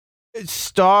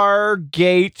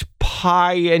Stargate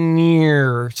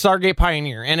Pioneer.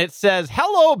 And it says,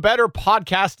 "Hello, better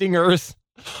podcastingers.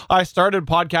 I started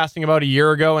podcasting about a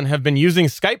year ago and have been using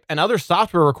Skype and other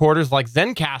software recorders like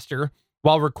Zencastr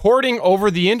while recording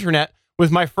over the internet with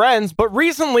my friends. But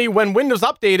recently, when Windows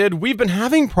updated, we've been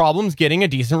having problems getting a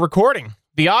decent recording.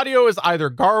 The audio is either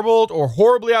garbled or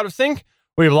horribly out of sync.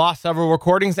 We've lost several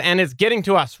recordings and it's getting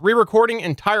to us. Re-recording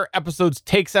entire episodes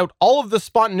takes out all of the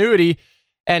spontaneity.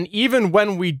 And even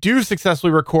when we do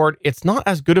successfully record, it's not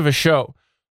as good of a show.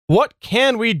 What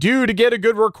can we do to get a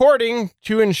good recording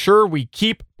to ensure we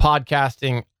keep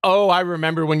podcasting?" Oh, I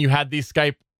remember when you had these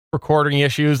Skype recording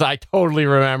issues. I totally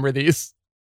remember these.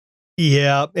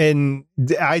 Yeah, and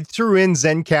I threw in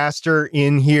Zencastr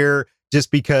in here just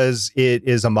because it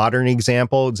is a modern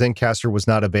example. Zencastr was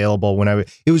not available when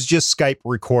it was just Skype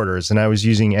recorders, and I was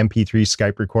using MP3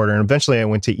 Skype recorder, and eventually I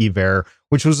went to Ever,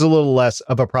 which was a little less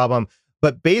of a problem.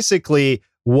 But basically,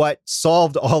 what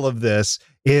solved all of this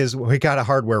is we got a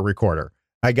hardware recorder.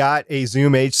 I got a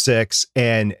Zoom H6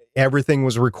 and everything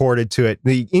was recorded to it.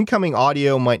 The incoming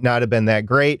audio might not have been that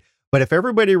great, but if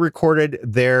everybody recorded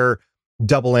their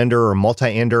double ender or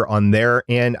multi-ender on their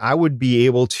end, I would be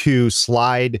able to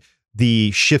slide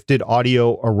the shifted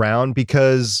audio around,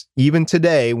 because even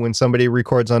today, when somebody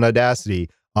records on Audacity,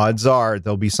 odds are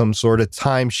there'll be some sort of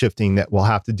time shifting that we'll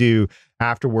have to do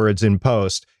afterwards in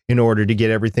post in order to get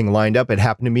everything lined up. It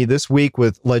happened to me this week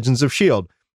with Legends of S.H.I.E.L.D.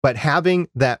 But having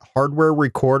that hardware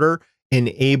recorder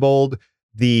enabled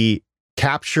the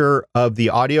capture of the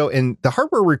audio, and the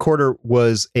hardware recorder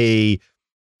was a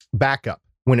backup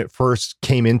when it first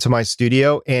came into my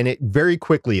studio, and it very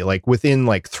quickly, like within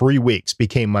like 3 weeks,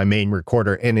 became my main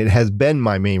recorder, and it has been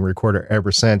my main recorder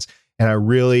ever since. And I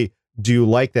really do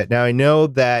like that. Now, I know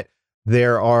that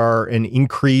there are an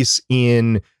increase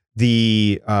in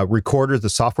the recorders, the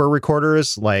software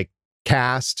recorders like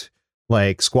Cast,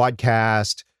 like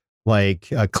Squadcast, like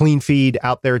Clean Feed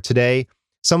out there today.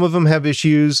 Some of them have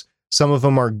issues. Some of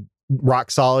them are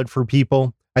rock solid for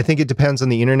people. I think it depends on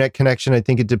the internet connection. I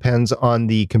think it depends on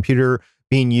the computer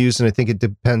being used, and I think it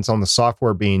depends on the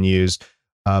software being used.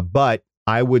 But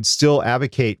I would still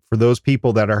advocate for those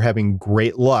people that are having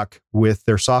great luck with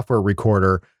their software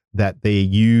recorder that they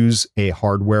use a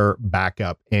hardware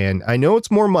backup. And I know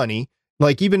it's more money.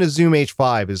 Like even a Zoom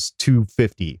H5 is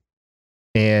 $250,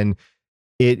 and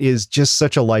it is just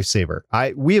such a lifesaver.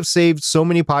 We have saved so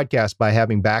many podcasts by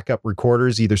having backup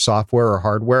recorders, either software or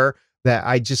hardware, that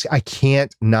I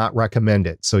can't not recommend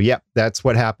it. So yeah, that's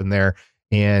what happened there.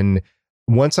 And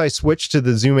once I switched to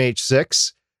the Zoom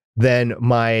H6, then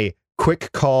my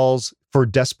quick calls for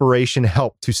desperation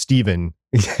help to Steven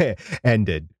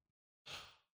ended.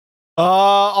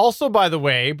 Also, by the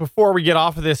way, before we get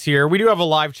off of this here, we do have a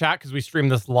live chat because we stream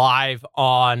this live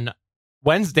on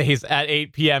Wednesdays at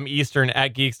 8 p.m. Eastern at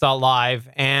geeks.live.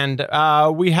 And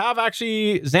we have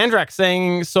actually Zandrak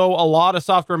saying, so a lot of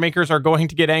software makers are going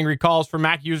to get angry calls from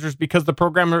Mac users because the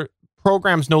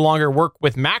programs no longer work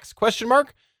with Macs, ?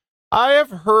 I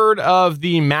have heard of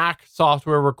the Mac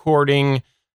software recording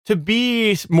to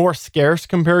be more scarce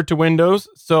compared to Windows,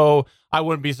 so I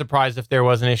wouldn't be surprised if there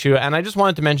was an issue. And I just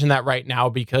wanted to mention that right now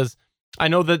because I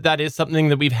know that is something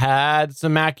that we've had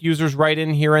some Mac users write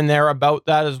in here and there about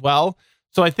that as well.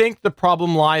 So I think the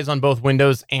problem lies on both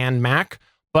Windows and Mac,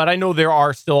 but I know there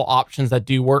are still options that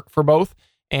do work for both.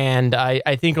 And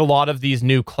I think a lot of these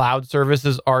new cloud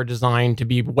services are designed to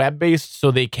be web-based so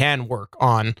they can work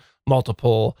on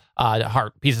multiple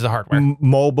pieces of hardware.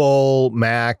 Mobile,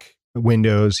 Mac,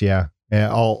 Windows, yeah,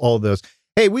 all those.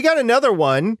 Hey, we got another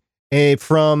one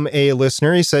from a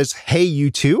listener. He says, hey,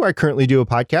 you two, I currently do a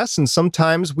podcast, and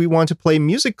sometimes we want to play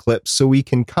music clips so we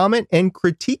can comment and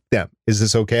critique them. Is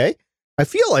this okay? I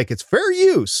feel like it's fair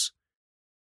use.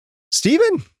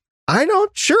 Steven, I'm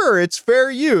not sure it's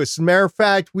fair use. Matter of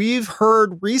fact, we've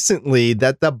heard recently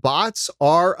that the bots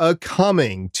are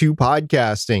coming to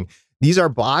podcasting. These are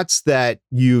bots that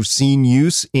you've seen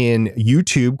use in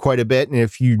YouTube quite a bit. And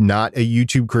if you're not a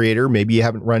YouTube creator, maybe you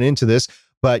haven't run into this,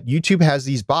 but YouTube has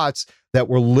these bots that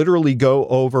will literally go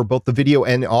over both the video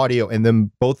and the audio and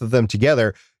then both of them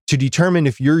together to determine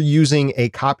if you're using a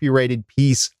copyrighted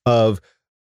piece of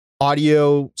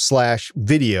audio /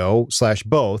 video /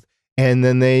 both. And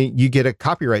then you get a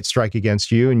copyright strike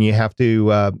against you and you have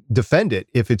to defend it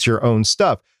if it's your own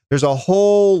stuff. There's a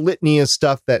whole litany of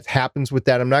stuff that happens with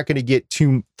that. I'm not going to get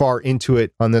too far into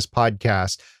it on this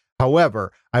podcast.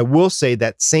 However, I will say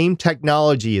that same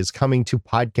technology is coming to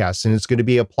podcasts, and it's going to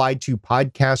be applied to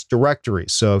podcast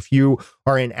directories. So if you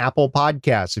are in Apple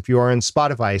Podcasts, if you are in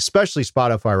Spotify, especially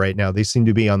Spotify right now, they seem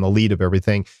to be on the lead of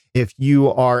everything. If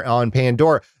you are on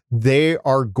Pandora, they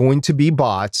are going to be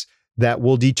bots that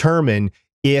will determine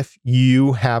if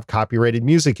you have copyrighted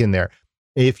music in there.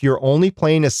 If you're only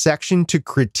playing a section to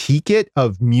critique it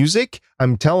of music,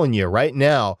 I'm telling you right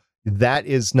now, that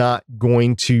is not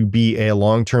going to be a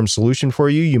long-term solution for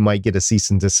you. You might get a cease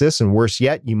and desist, and worse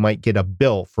yet, you might get a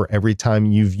bill for every time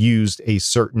you've used a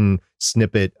certain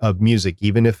snippet of music,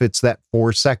 even if it's that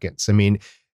 4 seconds. I mean,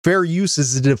 fair use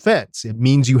is a defense. It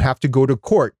means you have to go to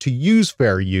court to use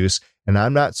fair use, and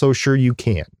I'm not so sure you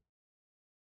can.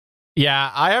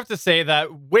 Yeah, I have to say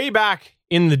that way back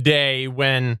in the day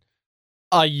when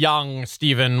a young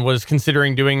Steven was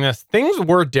considering doing this, things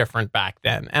were different back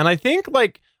then. And I think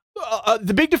like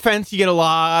the big defense, you get a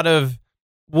lot of,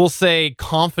 we'll say,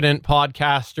 confident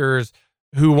podcasters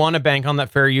who want to bank on that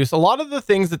fair use. A lot of the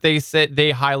things that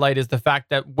they highlight is the fact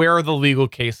that where are the legal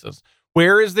cases?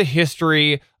 Where is the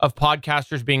history of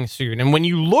podcasters being sued? And when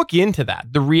you look into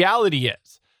that, the reality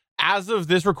is, as of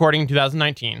this recording in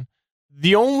 2019,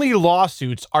 the only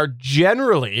lawsuits are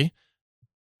generally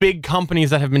big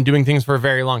companies that have been doing things for a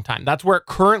very long time. That's where it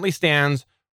currently stands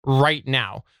right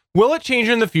now. Will it change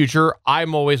in the future?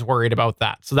 I'm always worried about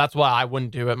that. So that's why I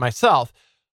wouldn't do it myself.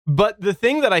 But the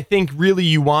thing that I think really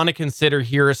you want to consider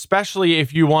here, especially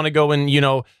if you want to go and,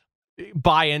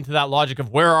 buy into that logic of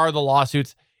where are the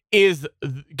lawsuits, is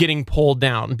getting pulled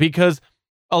down. Because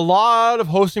a lot of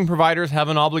hosting providers have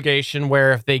an obligation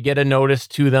where if they get a notice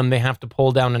to them, they have to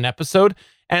pull down an episode.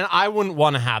 And I wouldn't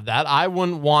want to have that. I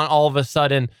wouldn't want all of a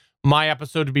sudden my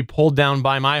episode to be pulled down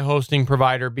by my hosting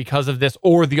provider because of this,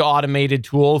 or the automated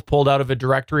tool pulled out of a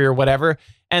directory or whatever.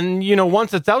 And,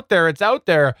 once it's out there, it's out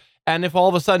there. And if all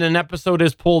of a sudden an episode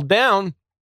is pulled down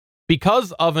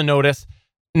because of a notice,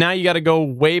 now you got to go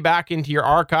way back into your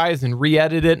archives and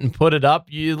re-edit it and put it up.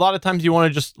 A lot of times you want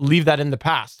to just leave that in the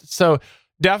past. So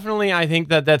definitely, I think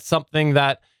that that's something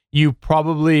that you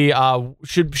probably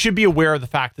should be aware of, the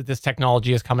fact that this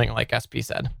technology is coming, like SP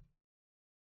said.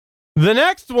 The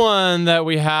next one that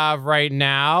we have right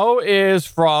now is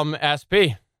from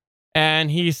SP.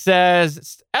 And he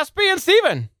says, SP and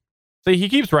Steven. So he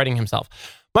keeps writing himself.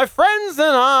 My friends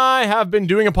and I have been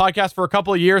doing a podcast for a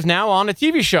couple of years now on a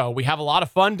TV show. We have a lot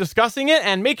of fun discussing it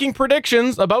and making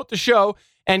predictions about the show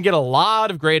and get a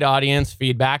lot of great audience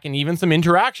feedback and even some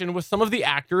interaction with some of the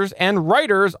actors and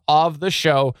writers of the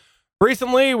show.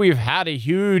 Recently, we've had a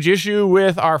huge issue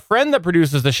with our friend that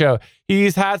produces the show.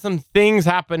 He's had some things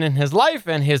happen in his life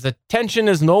and his attention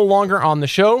is no longer on the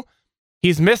show.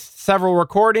 He's missed several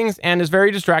recordings and is very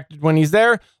distracted when he's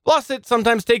there. Plus, it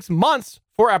sometimes takes months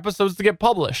for episodes to get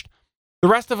published. The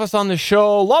rest of us on the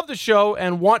show love the show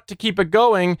and want to keep it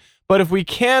going, but if we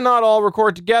cannot all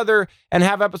record together and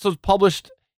have episodes published,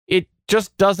 it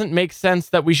just doesn't make sense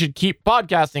that we should keep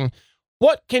podcasting.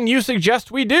 What can you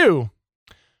suggest we do?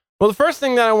 Well, the first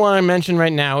thing that I want to mention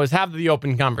right now is have the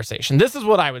open conversation. This is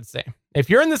what I would say. If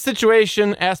you're in this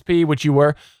situation, SP, which you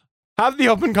were, have the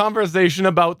open conversation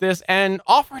about this and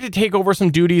offer to take over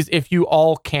some duties if you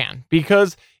all can.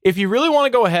 Because if you really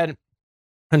want to go ahead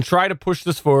and try to push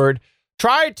this forward,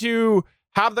 try to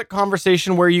have that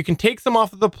conversation where you can take some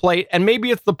off of the plate, and maybe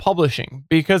it's the publishing.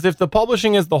 Because if the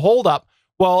publishing is the holdup,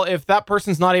 well, if that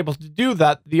person's not able to do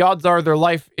that, the odds are their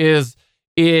life is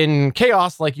in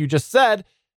chaos, like you just said.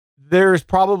 There's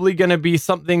probably going to be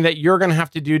something that you're going to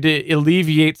have to do to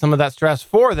alleviate some of that stress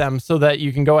for them so that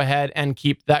you can go ahead and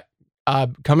keep that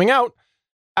coming out.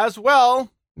 As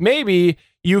well, maybe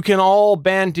you can all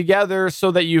band together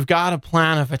so that you've got a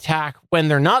plan of attack when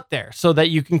they're not there, so that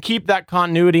you can keep that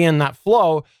continuity and that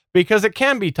flow, because it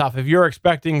can be tough if you're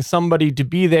expecting somebody to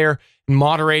be there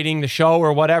moderating the show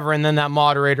or whatever, and then that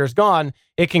moderator's gone,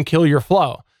 it can kill your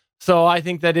flow. So I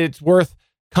think that it's worth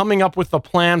coming up with a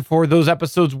plan for those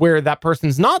episodes where that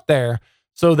person's not there,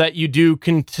 so that you do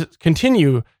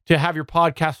continue to have your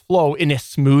podcast flow in a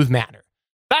smooth manner.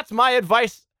 That's my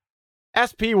advice.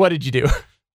 SP, what did you do?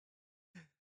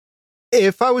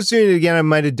 If I was doing it again, I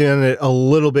might have done it a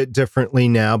little bit differently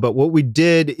now. But what we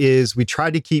did is we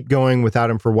tried to keep going without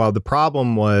him for a while. The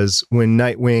problem was when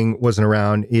Nightwing wasn't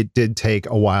around, it did take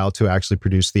a while to actually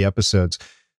produce the episodes.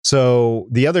 So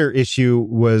the other issue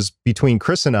was between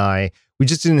Chris and I, we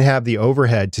just didn't have the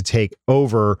overhead to take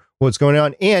over what's going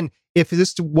on. And if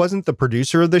this wasn't the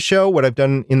producer of the show, what I've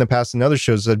done in the past in other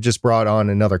shows, I've just brought on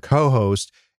another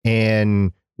co-host,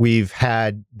 and we've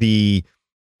had the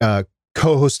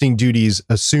co-hosting duties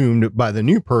assumed by the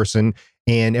new person,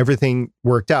 and everything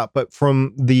worked out. But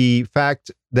from the fact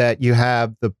that you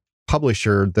have the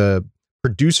publisher, the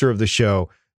producer of the show,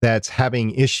 that's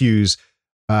having issues,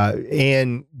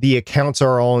 and the accounts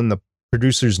are all in the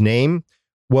producer's name,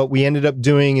 what we ended up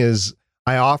doing is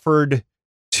I offered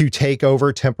to take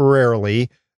over temporarily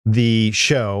the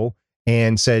show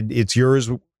and said, it's yours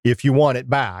if you want it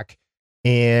back.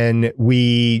 And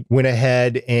we went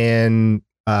ahead and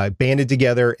banded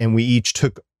together, and we each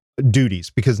took duties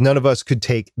because none of us could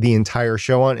take the entire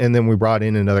show on. And then we brought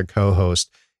in another co-host,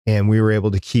 and we were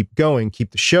able to keep going,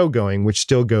 keep the show going, which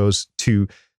still goes to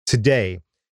today.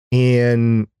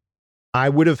 And I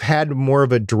would have had more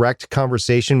of a direct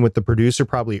conversation with the producer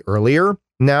probably earlier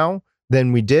now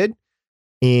than we did.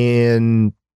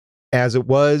 And as it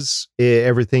was,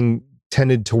 everything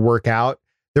tended to work out.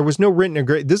 There was no written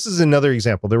agreement. This is another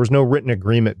example. There was no written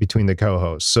agreement between the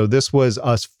co-hosts. So this was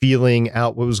us feeling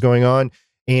out what was going on.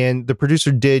 And the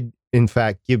producer did, in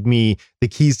fact, give me the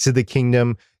keys to the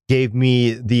kingdom, gave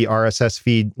me the RSS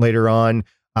feed later on.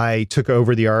 I took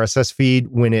over the RSS feed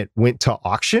when it went to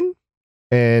auction.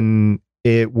 And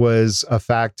it was a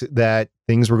fact that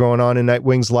things were going on in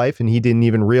Nightwing's life, and he didn't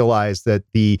even realize that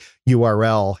the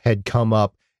URL had come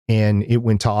up and it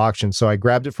went to auction. So I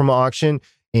grabbed it from auction,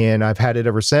 and I've had it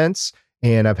ever since.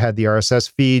 And I've had the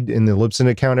RSS feed in the Libsyn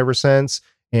account ever since.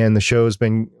 And the show's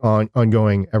been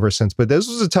ongoing ever since. But this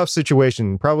was a tough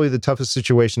situation, probably the toughest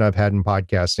situation I've had in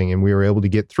podcasting. And we were able to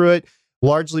get through it,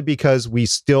 largely because we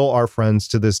still are friends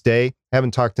to this day.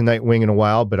 Haven't talked to Nightwing in a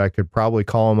while, but I could probably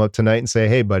call him up tonight and say,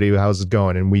 hey, buddy, how's it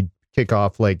going? And we'd kick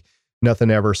off like nothing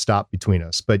ever stopped between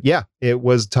us. But yeah, it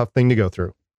was a tough thing to go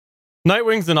through.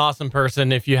 Nightwing's an awesome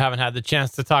person. If you haven't had the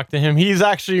chance to talk to him, he's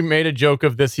actually made a joke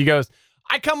of this. He goes,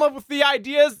 I come up with the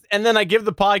ideas and then I give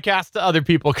the podcast to other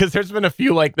people, because there's been a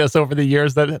few like this over the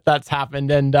years that's happened.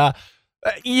 And,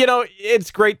 it's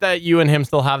great that you and him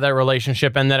still have that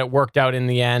relationship and that it worked out in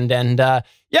the end. And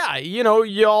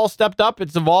you all stepped up.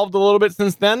 It's evolved a little bit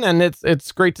since then. And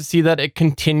it's great to see that it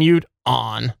continued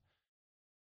on.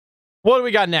 What do we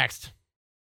got next?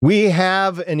 We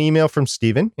have an email from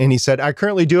Steven, and he said, I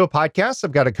currently do a podcast.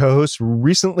 I've got a co-host who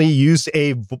recently used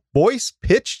a voice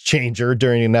pitch changer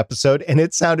during an episode, and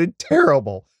it sounded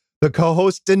terrible. The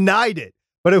co-host denied it,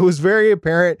 but it was very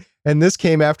apparent. And this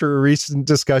came after a recent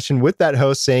discussion with that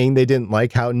host saying they didn't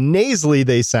like how nasally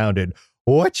they sounded.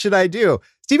 What should I do?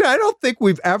 Steven, I don't think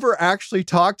we've ever actually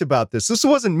talked about this. This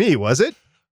wasn't me, was it?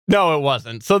 No, it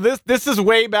wasn't. So this is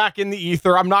way back in the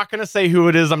ether. I'm not going to say who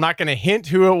it is. I'm not going to hint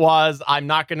who it was. I'm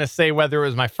not going to say whether it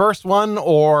was my first one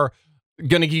or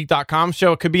GonnaGeek.com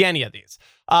show. It could be any of these.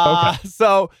 Okay.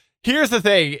 So here's the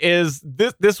thing is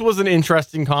this was an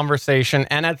interesting conversation.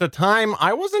 And at the time,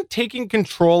 I wasn't taking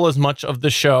control as much of the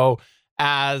show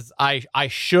as I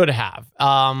should have.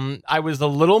 I was a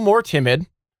little more timid.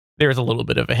 There's a little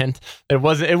bit of a hint. It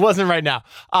wasn't right now.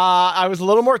 I was a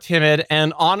little more timid,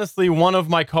 and honestly, one of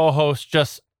my co-hosts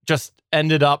just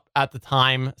ended up at the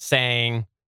time saying,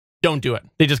 "Don't do it."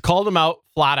 They just called him out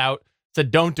flat out, said,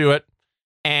 "Don't do it,"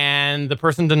 and the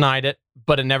person denied it,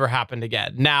 but it never happened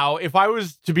again. Now, if I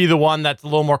was to be the one that's a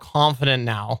little more confident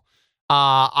now,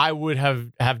 I would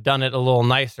have done it a little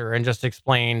nicer and just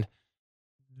explained,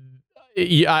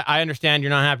 I understand you're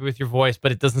not happy with your voice,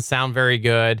 but it doesn't sound very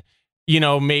good. You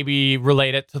know, maybe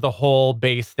relate it to the whole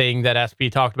bass thing that SP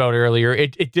talked about earlier.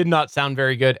 It did not sound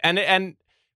very good. And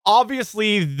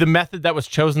obviously the method that was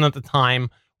chosen at the time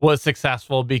was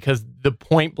successful because the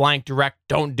point blank direct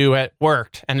don't do it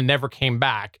worked and it never came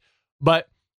back. But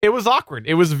it was awkward.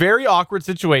 It was a very awkward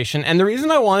situation. And the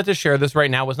reason I wanted to share this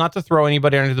right now was not to throw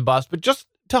anybody under the bus, but just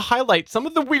to highlight some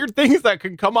of the weird things that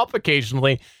can come up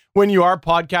occasionally when you are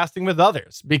podcasting with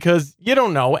others, because you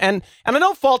don't know. And I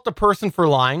don't fault the person for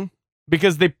lying,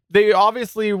 because they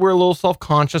obviously were a little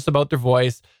self-conscious about their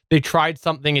voice. They tried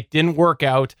something, it didn't work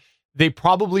out. They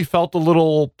probably felt a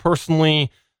little personally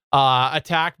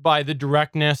attacked by the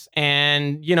directness.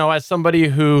 And, you know, as somebody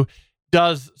who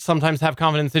does sometimes have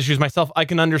confidence issues myself, I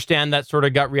can understand that sort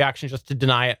of gut reaction just to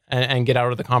deny it and get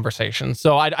out of the conversation.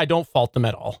 So I don't fault them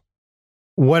at all.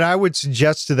 What I would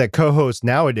suggest to that co-host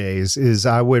nowadays is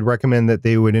I would recommend that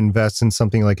they would invest in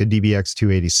something like a DBX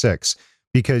 286,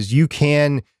 because you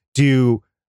can do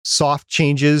soft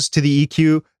changes to the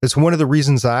EQ. That's one of the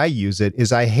reasons I use it,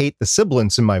 is I hate the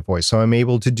sibilance in my voice. So I'm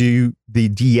able to do the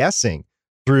de-essing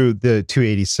through the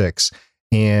 286,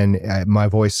 and my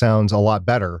voice sounds a lot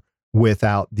better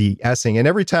without the essing. And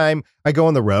every time I go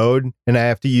on the road and I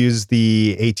have to use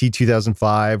the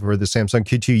AT2005 or the Samsung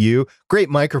Q2U, great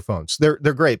microphones. They're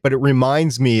great, but it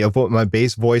reminds me of what my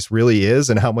bass voice really is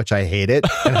and how much I hate it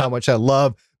and how much I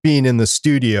love being in the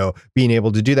studio, being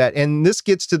able to do that. And this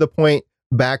gets to the point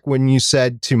back when you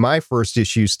said to my first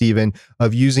issue, Stephen,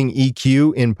 of using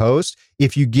EQ in post.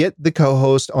 If you get the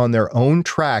co-host on their own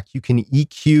track, you can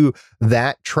EQ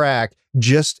that track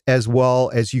just as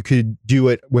well as you could do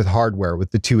it with hardware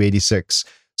with the 286.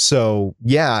 So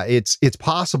yeah, it's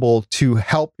possible to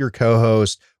help your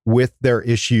co-host with their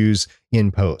issues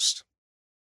in post.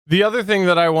 The other thing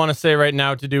that I want to say right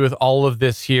now to do with all of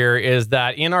this here is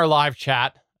that in our live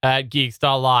chat at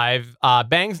Geeks.live,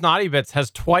 Bangs Naughty Bits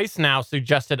has twice now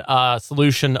suggested a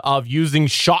solution of using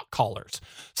shock collars.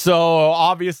 So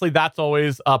obviously that's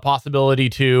always a possibility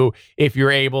too, if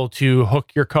you're able to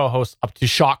hook your co-host up to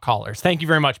shock collars. Thank you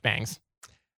very much, Bangs.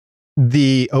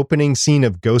 The opening scene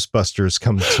of Ghostbusters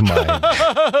comes to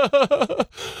mind.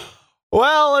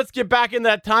 Well, let's get back in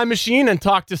that time machine and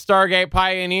talk to Stargate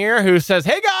Pioneer, who says,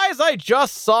 "Hey guys, I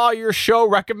just saw your show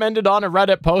recommended on a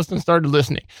Reddit post and started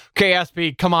listening." Okay,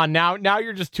 SP, come on now. Now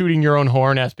you're just tooting your own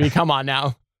horn, SP. Come on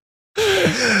now.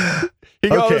 He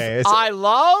goes, okay, "I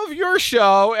love your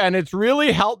show and it's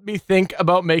really helped me think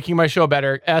about making my show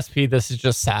better." SP, this is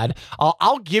just sad.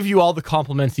 I'll give you all the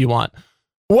compliments you want.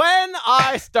 When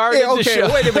I started the show...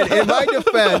 Wait a minute. In my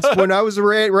defense, when I was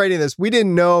writing this, we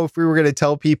didn't know if we were going to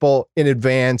tell people in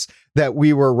advance that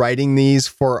we were writing these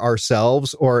for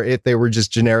ourselves or if they were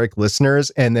just generic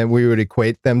listeners, and then we would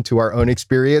equate them to our own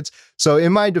experience. So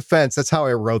in my defense, that's how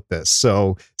I wrote this.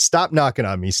 So stop knocking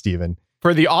on me, Stephen.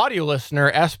 For the audio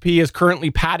listener, SP is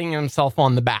currently patting himself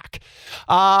on the back.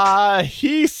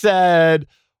 He said...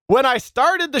 "When I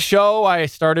started the show, I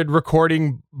started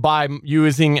recording by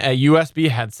using a USB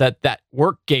headset that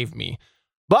work gave me.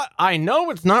 But I know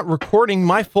it's not recording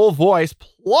my full voice,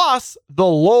 plus the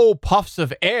low puffs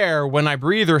of air when I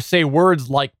breathe or say words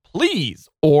like please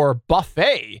or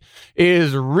buffet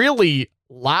is really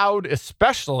loud,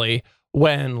 especially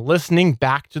when listening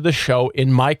back to the show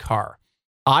in my car.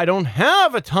 I don't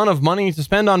have a ton of money to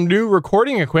spend on new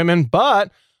recording equipment, but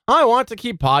I want to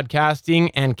keep podcasting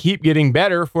and keep getting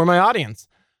better for my audience.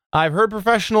 I've heard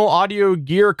professional audio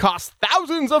gear costs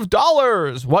thousands of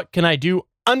dollars. What can I do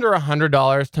under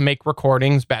 $100 to make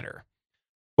recordings better?"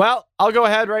 Well, I'll go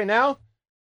ahead right now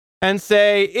and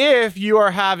say, if you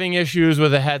are having issues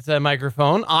with a headset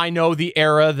microphone, I know the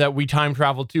era that we time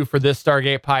traveled to for this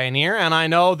Stargate Pioneer, and I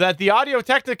know that the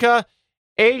Audio-Technica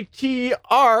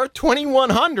ATR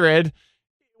 2100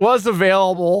 was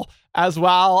available as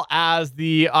well as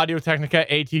the Audio-Technica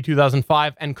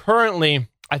AT2005. And currently,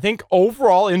 I think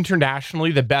overall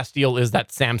internationally, the best deal is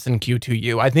that Samson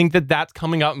Q2U. I think that that's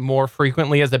coming up more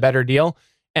frequently as a better deal.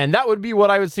 And that would be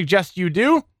what I would suggest you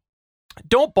do.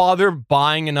 Don't bother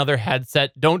buying another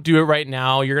headset. Don't do it right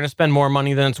now. You're going to spend more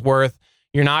money than it's worth.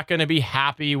 You're not going to be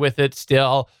happy with it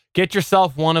still. Get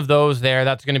yourself one of those there.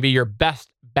 That's going to be your best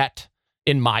bet,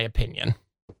 in my opinion.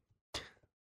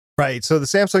 Right. So the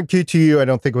Samsung Q2U, I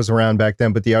don't think was around back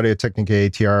then, but the Audio-Technica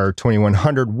ATR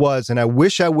 2100 was. And I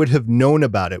wish I would have known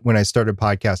about it when I started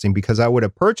podcasting, because I would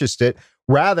have purchased it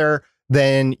rather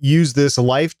than use this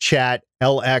LifeChat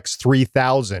LX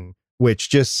 3000, which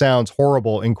just sounds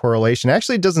horrible in correlation.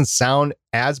 Actually, it doesn't sound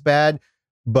as bad,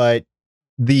 but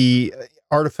the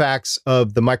artifacts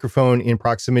of the microphone in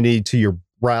proximity to your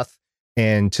breath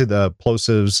and to the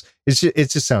plosives, it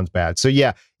just sounds bad. So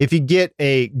yeah, if you get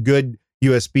a good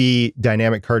USB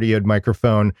dynamic cardioid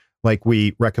microphone like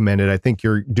we recommended, I think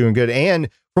you're doing good. And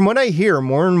from what I hear,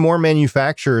 more and more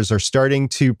manufacturers are starting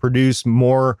to produce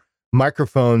more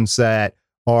microphones that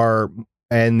are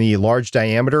in the large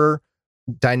diameter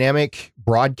dynamic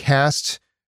broadcast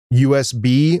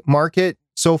USB market.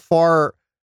 So far,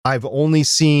 I've only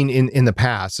seen in the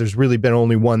past, there's really been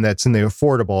only one that's in the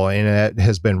affordable, and it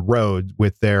has been Rode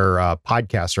with their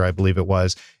podcaster, I believe it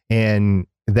was. And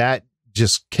that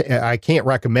just, I can't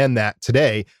recommend that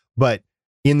today, but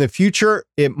in the future,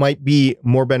 it might be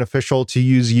more beneficial to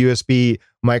use a USB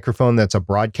microphone that's a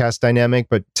broadcast dynamic.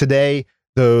 But today,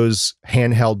 those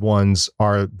handheld ones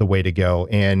are the way to go.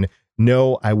 And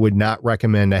no, I would not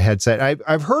recommend a headset.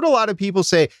 I've heard a lot of people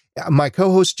say, my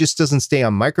co-host just doesn't stay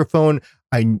on microphone.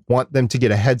 I want them to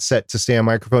get a headset to stay on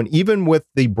microphone. Even with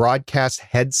the broadcast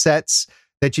headsets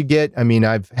that you get, I mean,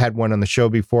 I've had one on the show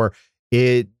before.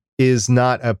 It is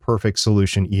not a perfect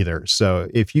solution either. So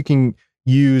if you can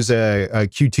use a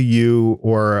Q2U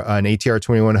or an ATR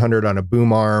 2100 on a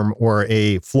boom arm or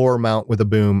a floor mount with a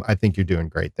boom, I think you're doing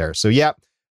great there. So yeah,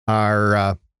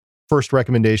 our first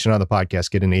recommendation on the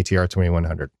podcast, get an ATR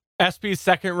 2100. SP's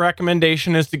second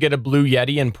recommendation is to get a Blue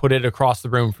Yeti and put it across the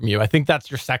room from you. I think that's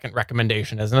your second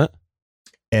recommendation, isn't it?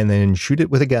 And then shoot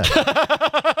it with a gun.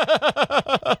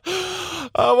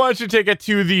 Why don't you take it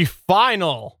to the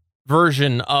final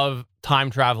version of Time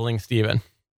Traveling Steven?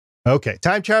 Okay.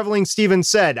 Time Traveling Steven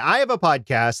said, I have a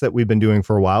podcast that we've been doing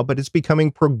for a while, but it's becoming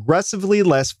progressively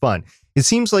less fun. It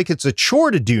seems like it's a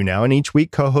chore to do now, and each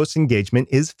week co-host engagement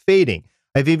is fading.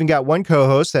 I've even got one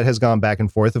co-host that has gone back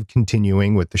and forth of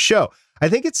continuing with the show. I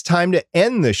think it's time to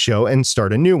end the show and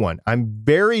start a new one. I'm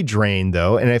very drained,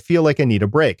 though, and I feel like I need a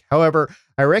break. However,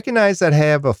 I recognize that I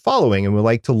have a following and would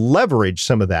like to leverage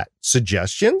some of that.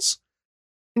 Suggestions?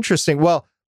 Interesting. Well,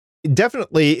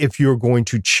 definitely, if you're going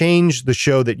to change the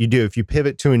show that you do, if you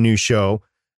pivot to a new show,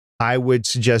 I would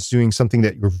suggest doing something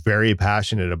that you're very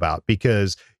passionate about,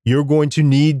 because you're going to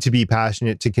need to be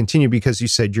passionate to continue, because you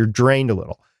said you're drained a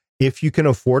little. If you can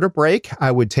afford a break,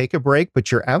 I would take a break,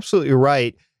 but you're absolutely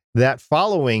right. That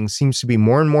following seems to be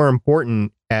more and more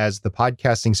important as the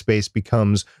podcasting space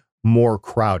becomes more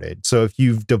crowded. So if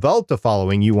you've developed a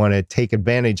following, you want to take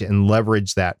advantage and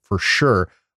leverage that for sure.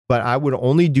 But I would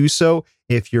only do so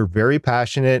if you're very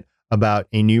passionate about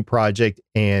a new project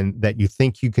and that you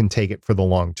think you can take it for the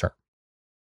long term.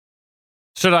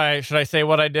 Should I say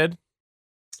what I did?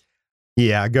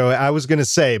 Yeah, go. I was going to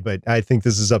say, but I think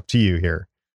this is up to you here.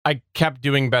 I kept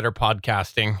doing better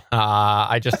podcasting.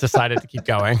 I just decided to keep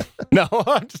going. No,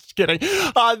 I'm just kidding.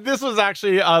 This was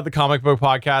actually the comic book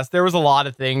podcast. There was a lot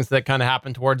of things that kind of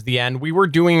happened towards the end. We were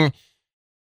doing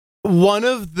one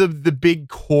of the big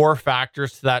core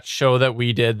factors to that show that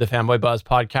we did, the Fanboy Buzz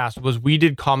podcast, was we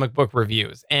did comic book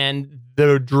reviews. And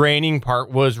the draining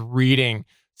part was reading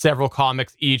several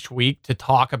comics each week to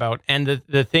talk about. And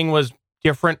the thing was,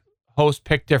 different hosts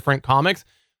picked different comics.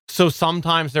 So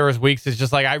sometimes there was weeks it's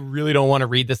just like, I really don't want to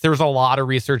read this. There was a lot of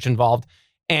research involved,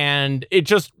 and it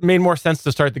just made more sense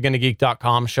to start the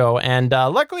GonnaGeek.com show. And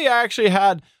luckily, I actually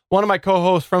had one of my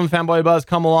co-hosts from Fanboy Buzz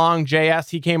come along.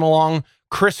 JS, he came along.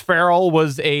 Chris Farrell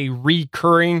was a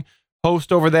recurring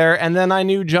host over there. And then I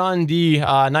knew John D.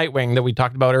 Nightwing that we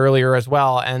talked about earlier as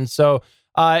well. And so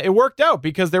it worked out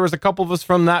because there was a couple of us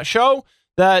from that show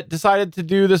that decided to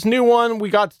do this new one. We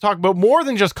got to talk about more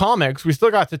than just comics. We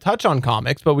still got to touch on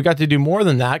comics, but we got to do more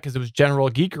than that because it was general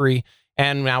geekery.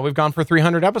 And now we've gone for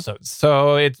 300 episodes.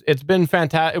 So it's been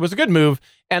fantastic. It was a good move.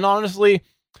 And honestly,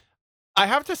 I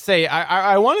have to say,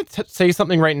 I want to say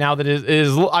something right now that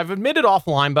is I've admitted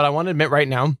offline, but I want to admit right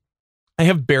now, I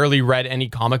have barely read any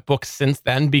comic books since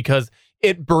then because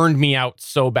it burned me out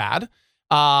so bad.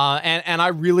 And I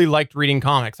really liked reading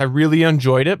comics. I really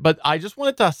enjoyed it, but I just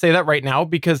wanted to say that right now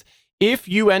because if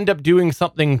you end up doing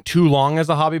something too long as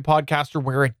a hobby podcaster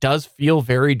where it does feel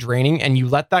very draining and you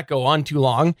let that go on too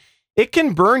long, it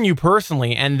can burn you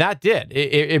personally. And that did.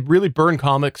 It really burned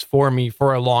comics for me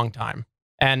for a long time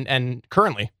and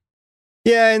currently.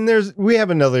 Yeah, and we have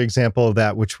another example of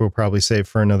that, which we'll probably save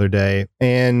for another day.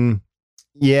 And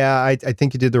yeah, I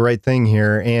think you did the right thing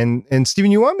here. And Steven,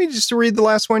 you want me just to read the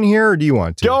last one here, or do you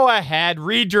want to? Go ahead,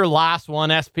 read your last one,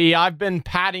 SP. I've been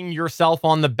patting yourself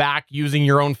on the back using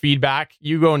your own feedback.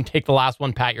 You go and take the last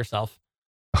one, pat yourself.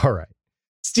 All right.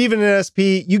 Steven and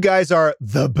SP, you guys are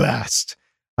the best.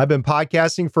 I've been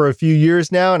podcasting for a few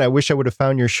years now, and I wish I would have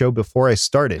found your show before I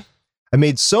started. I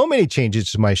made so many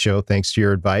changes to my show thanks to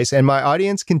your advice, and my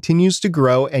audience continues to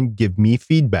grow and give me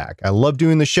feedback. I love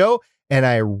doing the show, and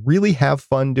I really have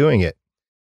fun doing it.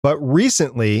 But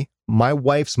recently, my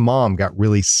wife's mom got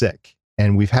really sick,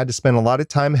 and we've had to spend a lot of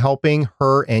time helping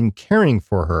her and caring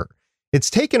for her. It's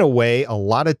taken away a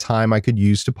lot of time I could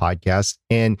use to podcast,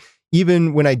 and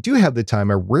even when I do have the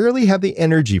time, I rarely have the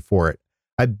energy for it.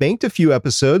 I've banked a few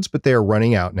episodes, but they are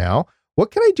running out now.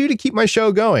 What can I do to keep my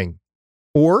show going?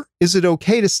 Or is it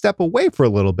okay to step away for a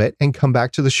little bit and come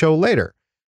back to the show later?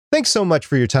 Thanks so much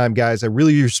for your time, guys. I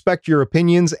really respect your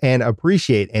opinions and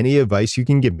appreciate any advice you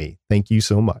can give me. Thank you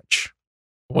so much.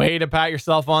 Way to pat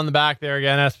yourself on the back there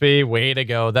again, SP. Way to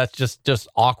go. That's just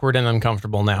awkward and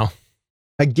uncomfortable now.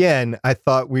 Again, I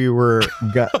thought we were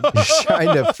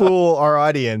trying to fool our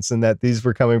audience and that these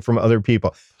were coming from other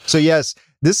people. So yes,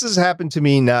 this has happened to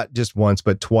me not just once,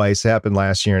 but twice. It happened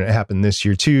last year and it happened this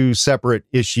year. Two separate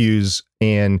issues.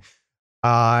 And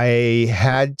I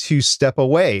had to step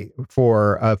away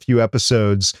for a few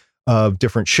episodes of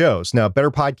different shows. Now,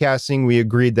 Better Podcasting, we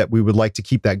agreed that we would like to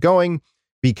keep that going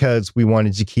because we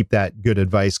wanted to keep that good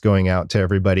advice going out to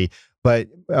everybody. But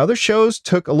other shows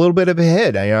took a little bit of a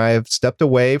hit. I have stepped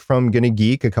away from Gonna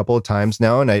Geek a couple of times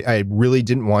now, and I really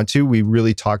didn't want to. We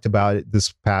really talked about it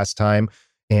this past time,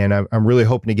 and I'm really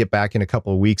hoping to get back in a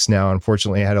couple of weeks now.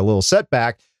 Unfortunately, I had a little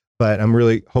setback, but I'm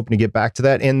really hoping to get back to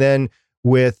that. And then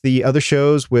with the other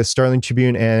shows, with Starling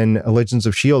Tribune and Legends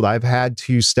of S.H.I.E.L.D., I've had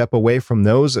to step away from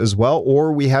those as well,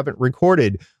 or we haven't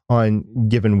recorded on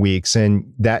given weeks.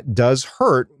 And that does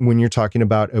hurt when you're talking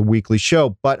about a weekly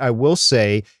show. But I will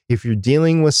say, if you're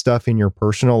dealing with stuff in your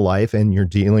personal life and you're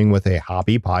dealing with a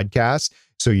hobby podcast,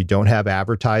 so you don't have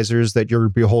advertisers that you're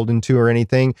beholden to or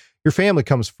anything, your family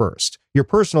comes first. Your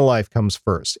personal life comes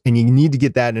first. And you need to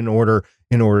get that in order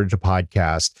to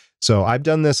podcast. So I've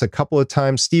done this a couple of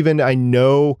times. Steven, I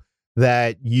know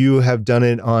that you have done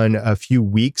it on a few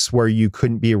weeks where you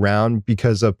couldn't be around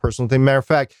because of personal thing. Matter of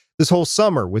fact, this whole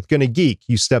summer with Gonna Geek,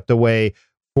 you stepped away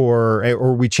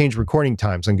or we changed recording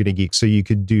times on Gonna Geek so you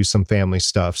could do some family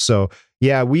stuff. So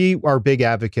yeah, we are big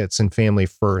advocates and family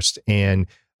first. And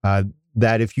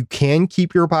that if you can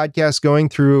keep your podcast going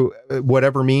through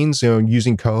whatever means,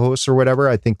 using co-hosts or whatever,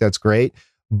 I think that's great.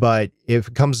 But if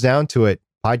it comes down to it,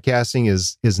 podcasting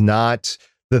is not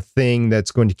the thing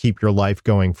that's going to keep your life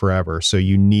going forever. So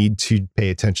you need to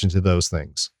pay attention to those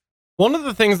things. One of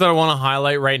the things that I want to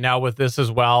highlight right now with this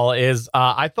as well is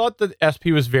I thought that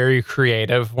SP was very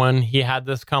creative when he had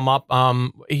this come up.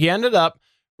 He ended up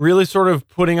really sort of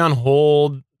putting on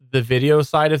hold the video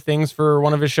side of things for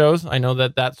one of his shows. I know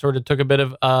that sort of took a bit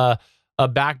of a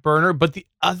back burner, but the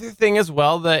other thing as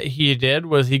well that he did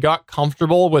was he got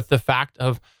comfortable with the fact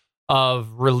of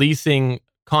releasing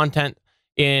content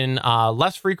in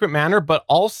less frequent manner, but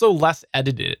also less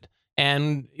edited.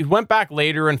 And he went back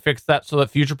later and fixed that so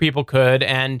that future people could.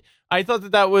 And I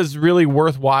thought that was really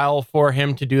worthwhile for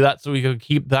him to do that so he could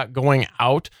keep that going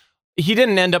out. He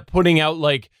didn't end up putting out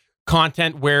like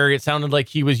content where it sounded like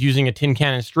he was using a tin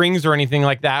can and strings or anything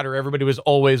like that, or everybody was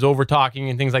always over talking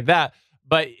and things like that.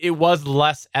 But it was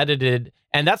less edited.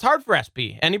 And that's hard for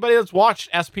SP. Anybody that's watched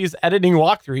SP's editing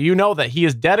walkthrough, you know that he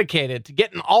is dedicated to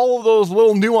getting all of those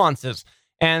little nuances.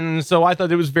 And so I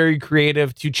thought it was very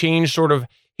creative to change sort of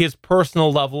his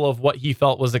personal level of what he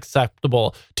felt was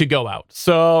acceptable to go out.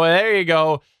 So there you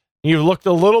go. You've looked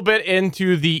a little bit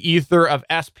into the ether of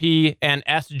SP and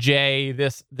SJ,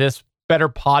 this Better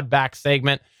Podback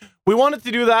segment. We wanted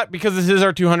to do that because this is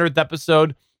our 200th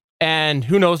episode, and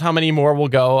who knows how many more will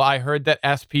go. I heard that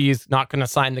SP is not going to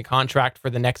sign the contract for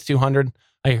the next 200.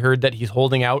 I heard that he's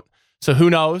holding out. So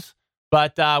who knows?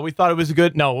 But we thought it was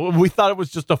we thought it was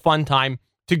just a fun time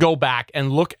to go back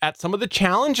and look at some of the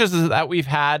challenges that we've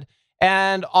had.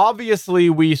 And obviously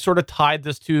we sort of tied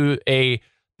this to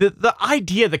the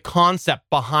idea, the concept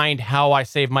behind how I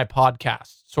save my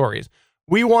podcast stories.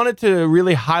 We wanted to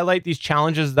really highlight these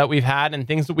challenges that we've had and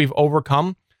things that we've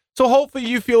overcome. So hopefully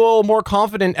you feel a little more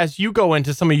confident as you go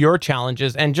into some of your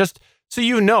challenges, and just so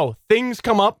you know, things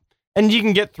come up and you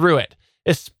can get through it,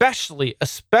 especially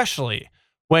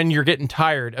when you're getting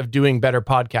tired of doing better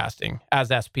podcasting,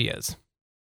 as SP is.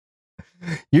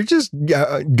 You're just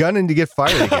gunning to get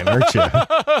fired again, aren't you?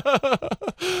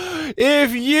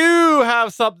 If you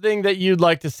have something that you'd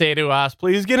like to say to us,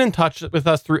 please get in touch with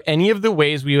us through any of the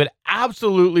ways. We would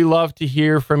absolutely love to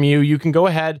hear from you. You can go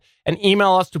ahead and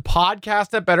email us to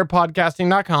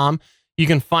podcast@betterpodcasting.com. You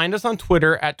can find us on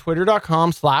Twitter at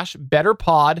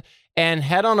twitter.com/betterpod, and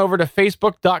head on over to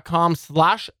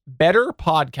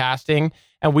facebook.com/betterpodcasting,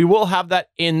 and we will have that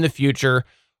in the future.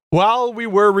 While we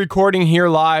were recording here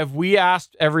live, we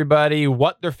asked everybody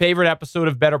what their favorite episode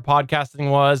of Better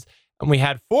Podcasting was, and we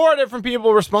had 4 different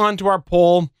people respond to our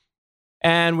poll,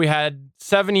 and we had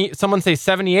someone say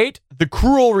 78, The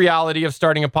Cruel Reality of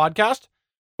Starting a Podcast.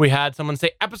 We had someone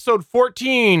say episode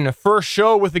 14, First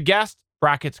Show with a Guest,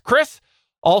 brackets Chris.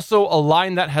 Also, a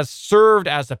line that has served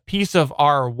as a piece of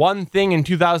our One Thing in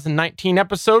 2019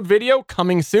 episode video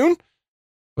coming soon.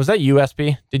 Was that you,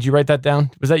 SP? Did you write that down?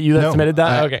 Was that you that submitted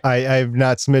that? Okay. I've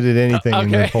not submitted anything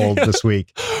in the poll this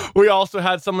week. We also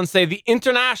had someone say the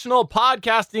International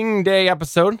Podcasting Day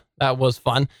episode. That was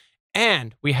fun.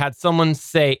 And we had someone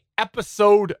say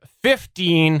episode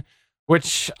 15,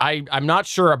 which I'm not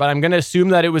sure, but I'm going to assume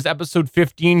that it was episode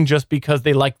 15 just because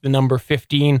they like the number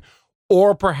 15.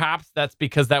 Or perhaps that's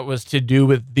because that was to do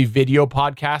with the video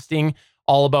podcasting,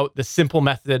 all about the simple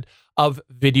method of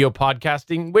video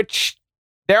podcasting, which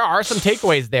there are some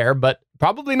takeaways there, but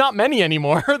probably not many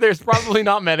anymore. There's probably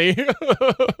not many.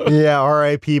 Yeah,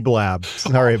 RIP Blab.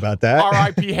 Sorry about that.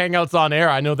 RIP Hangouts on Air.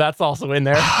 I know that's also in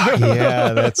there.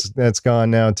 Yeah, that's gone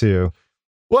now too.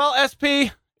 Well,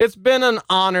 SP, it's been an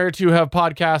honor to have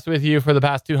podcast with you for the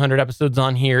past 200 episodes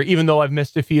on here, even though I've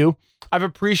missed a few. I've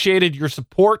appreciated your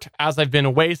support as I've been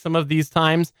away some of these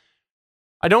times.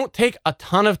 I don't take a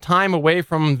ton of time away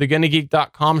from the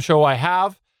GonnaGeek.com show I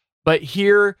have, but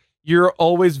here you're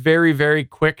always very, very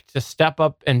quick to step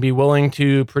up and be willing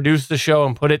to produce the show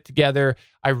and put it together.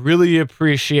 I really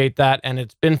appreciate that, and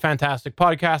it's been fantastic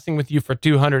podcasting with you for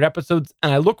 200 episodes,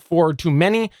 and I look forward to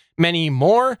many, many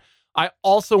more. I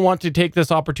also want to take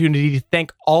this opportunity to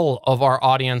thank all of our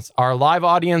audience, our live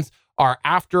audience, our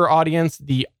after audience,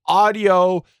 the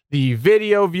audio, the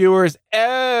video viewers,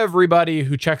 everybody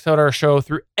who checks out our show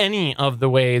through any of the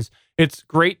ways. It's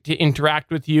great to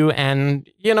interact with you. And,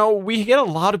 you know, we get a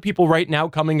lot of people right now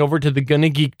coming over to the Gonna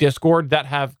Geek Discord that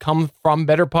have come from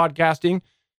Better Podcasting.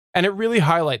 And it really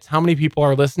highlights how many people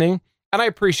are listening. And I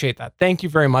appreciate that. Thank you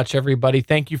very much, everybody.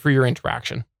 Thank you for your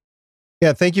interaction.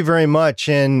 Yeah, thank you very much.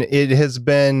 And it has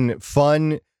been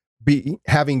fun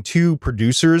having 2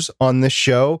 producers on this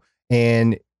show.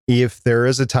 And if there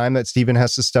is a time that Stephen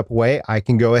has to step away, I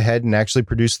can go ahead and actually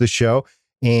produce the show.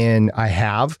 And I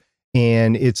have.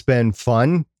 And it's been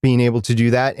fun being able to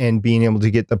do that and being able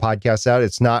to get the podcast out.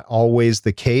 It's not always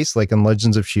the case. Like in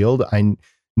Legends of S.H.I.E.L.D., I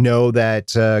know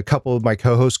that a couple of my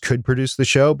co-hosts could produce the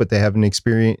show, but they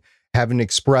haven't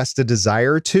expressed a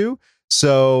desire to.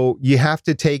 So you have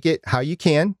to take it how you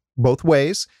can, both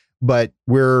ways. But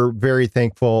we're very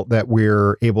thankful that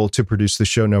we're able to produce the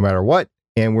show no matter what.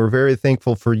 And we're very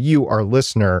thankful for you, our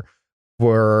listener,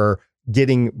 for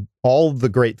getting all the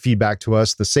great feedback to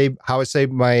us, how I say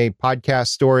my podcast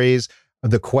stories,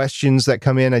 the questions that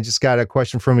come in. I just got a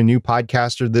question from a new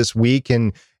podcaster this week,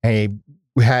 and I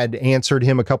had answered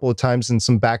him a couple of times in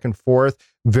some back and forth.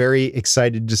 Very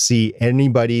excited to see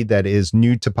anybody that is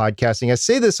new to podcasting. I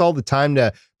say this all the time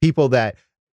to people that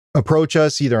approach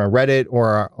us either on Reddit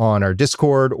or on our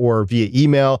Discord or via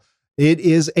email. It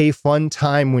is a fun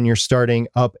time when you're starting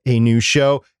up a new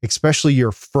show, especially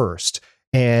your first.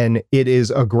 And it is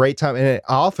a great time. And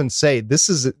I often say this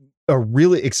is a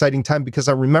really exciting time because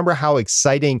I remember how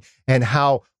exciting and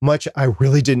how much I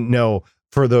really didn't know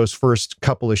for those first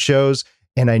couple of shows.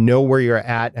 And I know where you're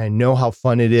at. And I know how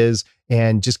fun it is.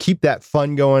 And just keep that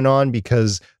fun going on,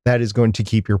 because that is going to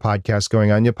keep your podcast going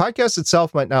on. Your podcast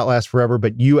itself might not last forever,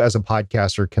 but you as a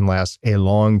podcaster can last a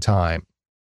long time.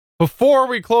 Before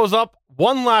we close up,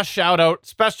 one last shout out,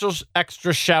 special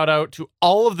extra shout out to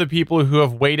all of the people who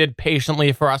have waited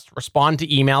patiently for us to respond to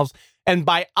emails. And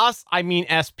by us, I mean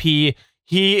SP.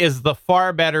 He is the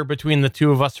far better between the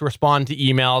two of us to respond to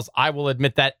emails. I will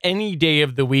admit that any day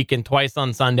of the week and twice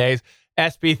on Sundays.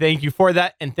 SP, thank you for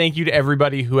that. And thank you to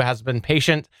everybody who has been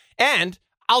patient. And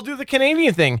I'll do the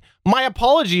Canadian thing. My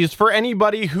apologies for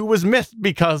anybody who was missed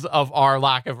because of our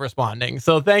lack of responding.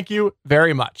 So thank you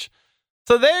very much.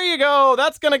 So there you go.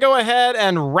 That's going to go ahead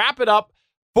and wrap it up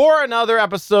for another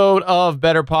episode of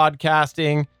Better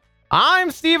Podcasting.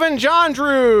 I'm Stephen John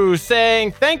Drew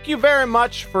saying thank you very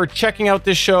much for checking out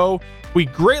this show. We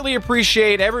greatly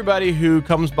appreciate everybody who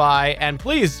comes by, and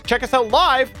please check us out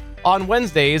live on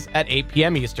Wednesdays at 8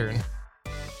 p.m. Eastern.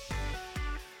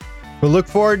 We'll look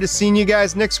forward to seeing you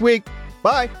guys next week.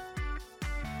 Bye.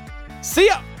 See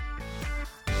ya!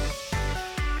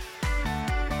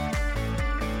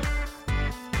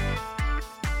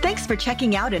 Thanks for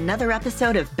checking out another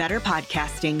episode of Better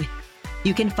Podcasting.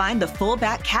 You can find the full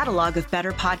back catalog of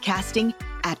Better Podcasting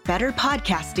at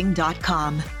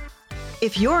betterpodcasting.com.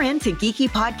 If you're into geeky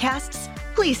podcasts,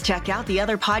 please check out the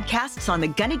other podcasts on the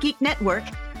Gonna Geek Network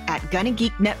at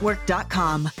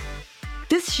GonnaGeekNetwork.com.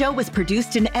 This show was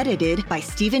produced and edited by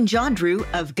Stephen John Drew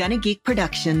of Gonna Geek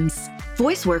Productions.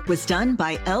 Voice work was done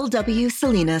by L.W.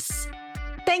 Salinas.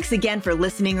 Thanks again for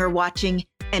listening or watching,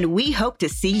 and we hope to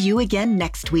see you again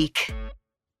next week.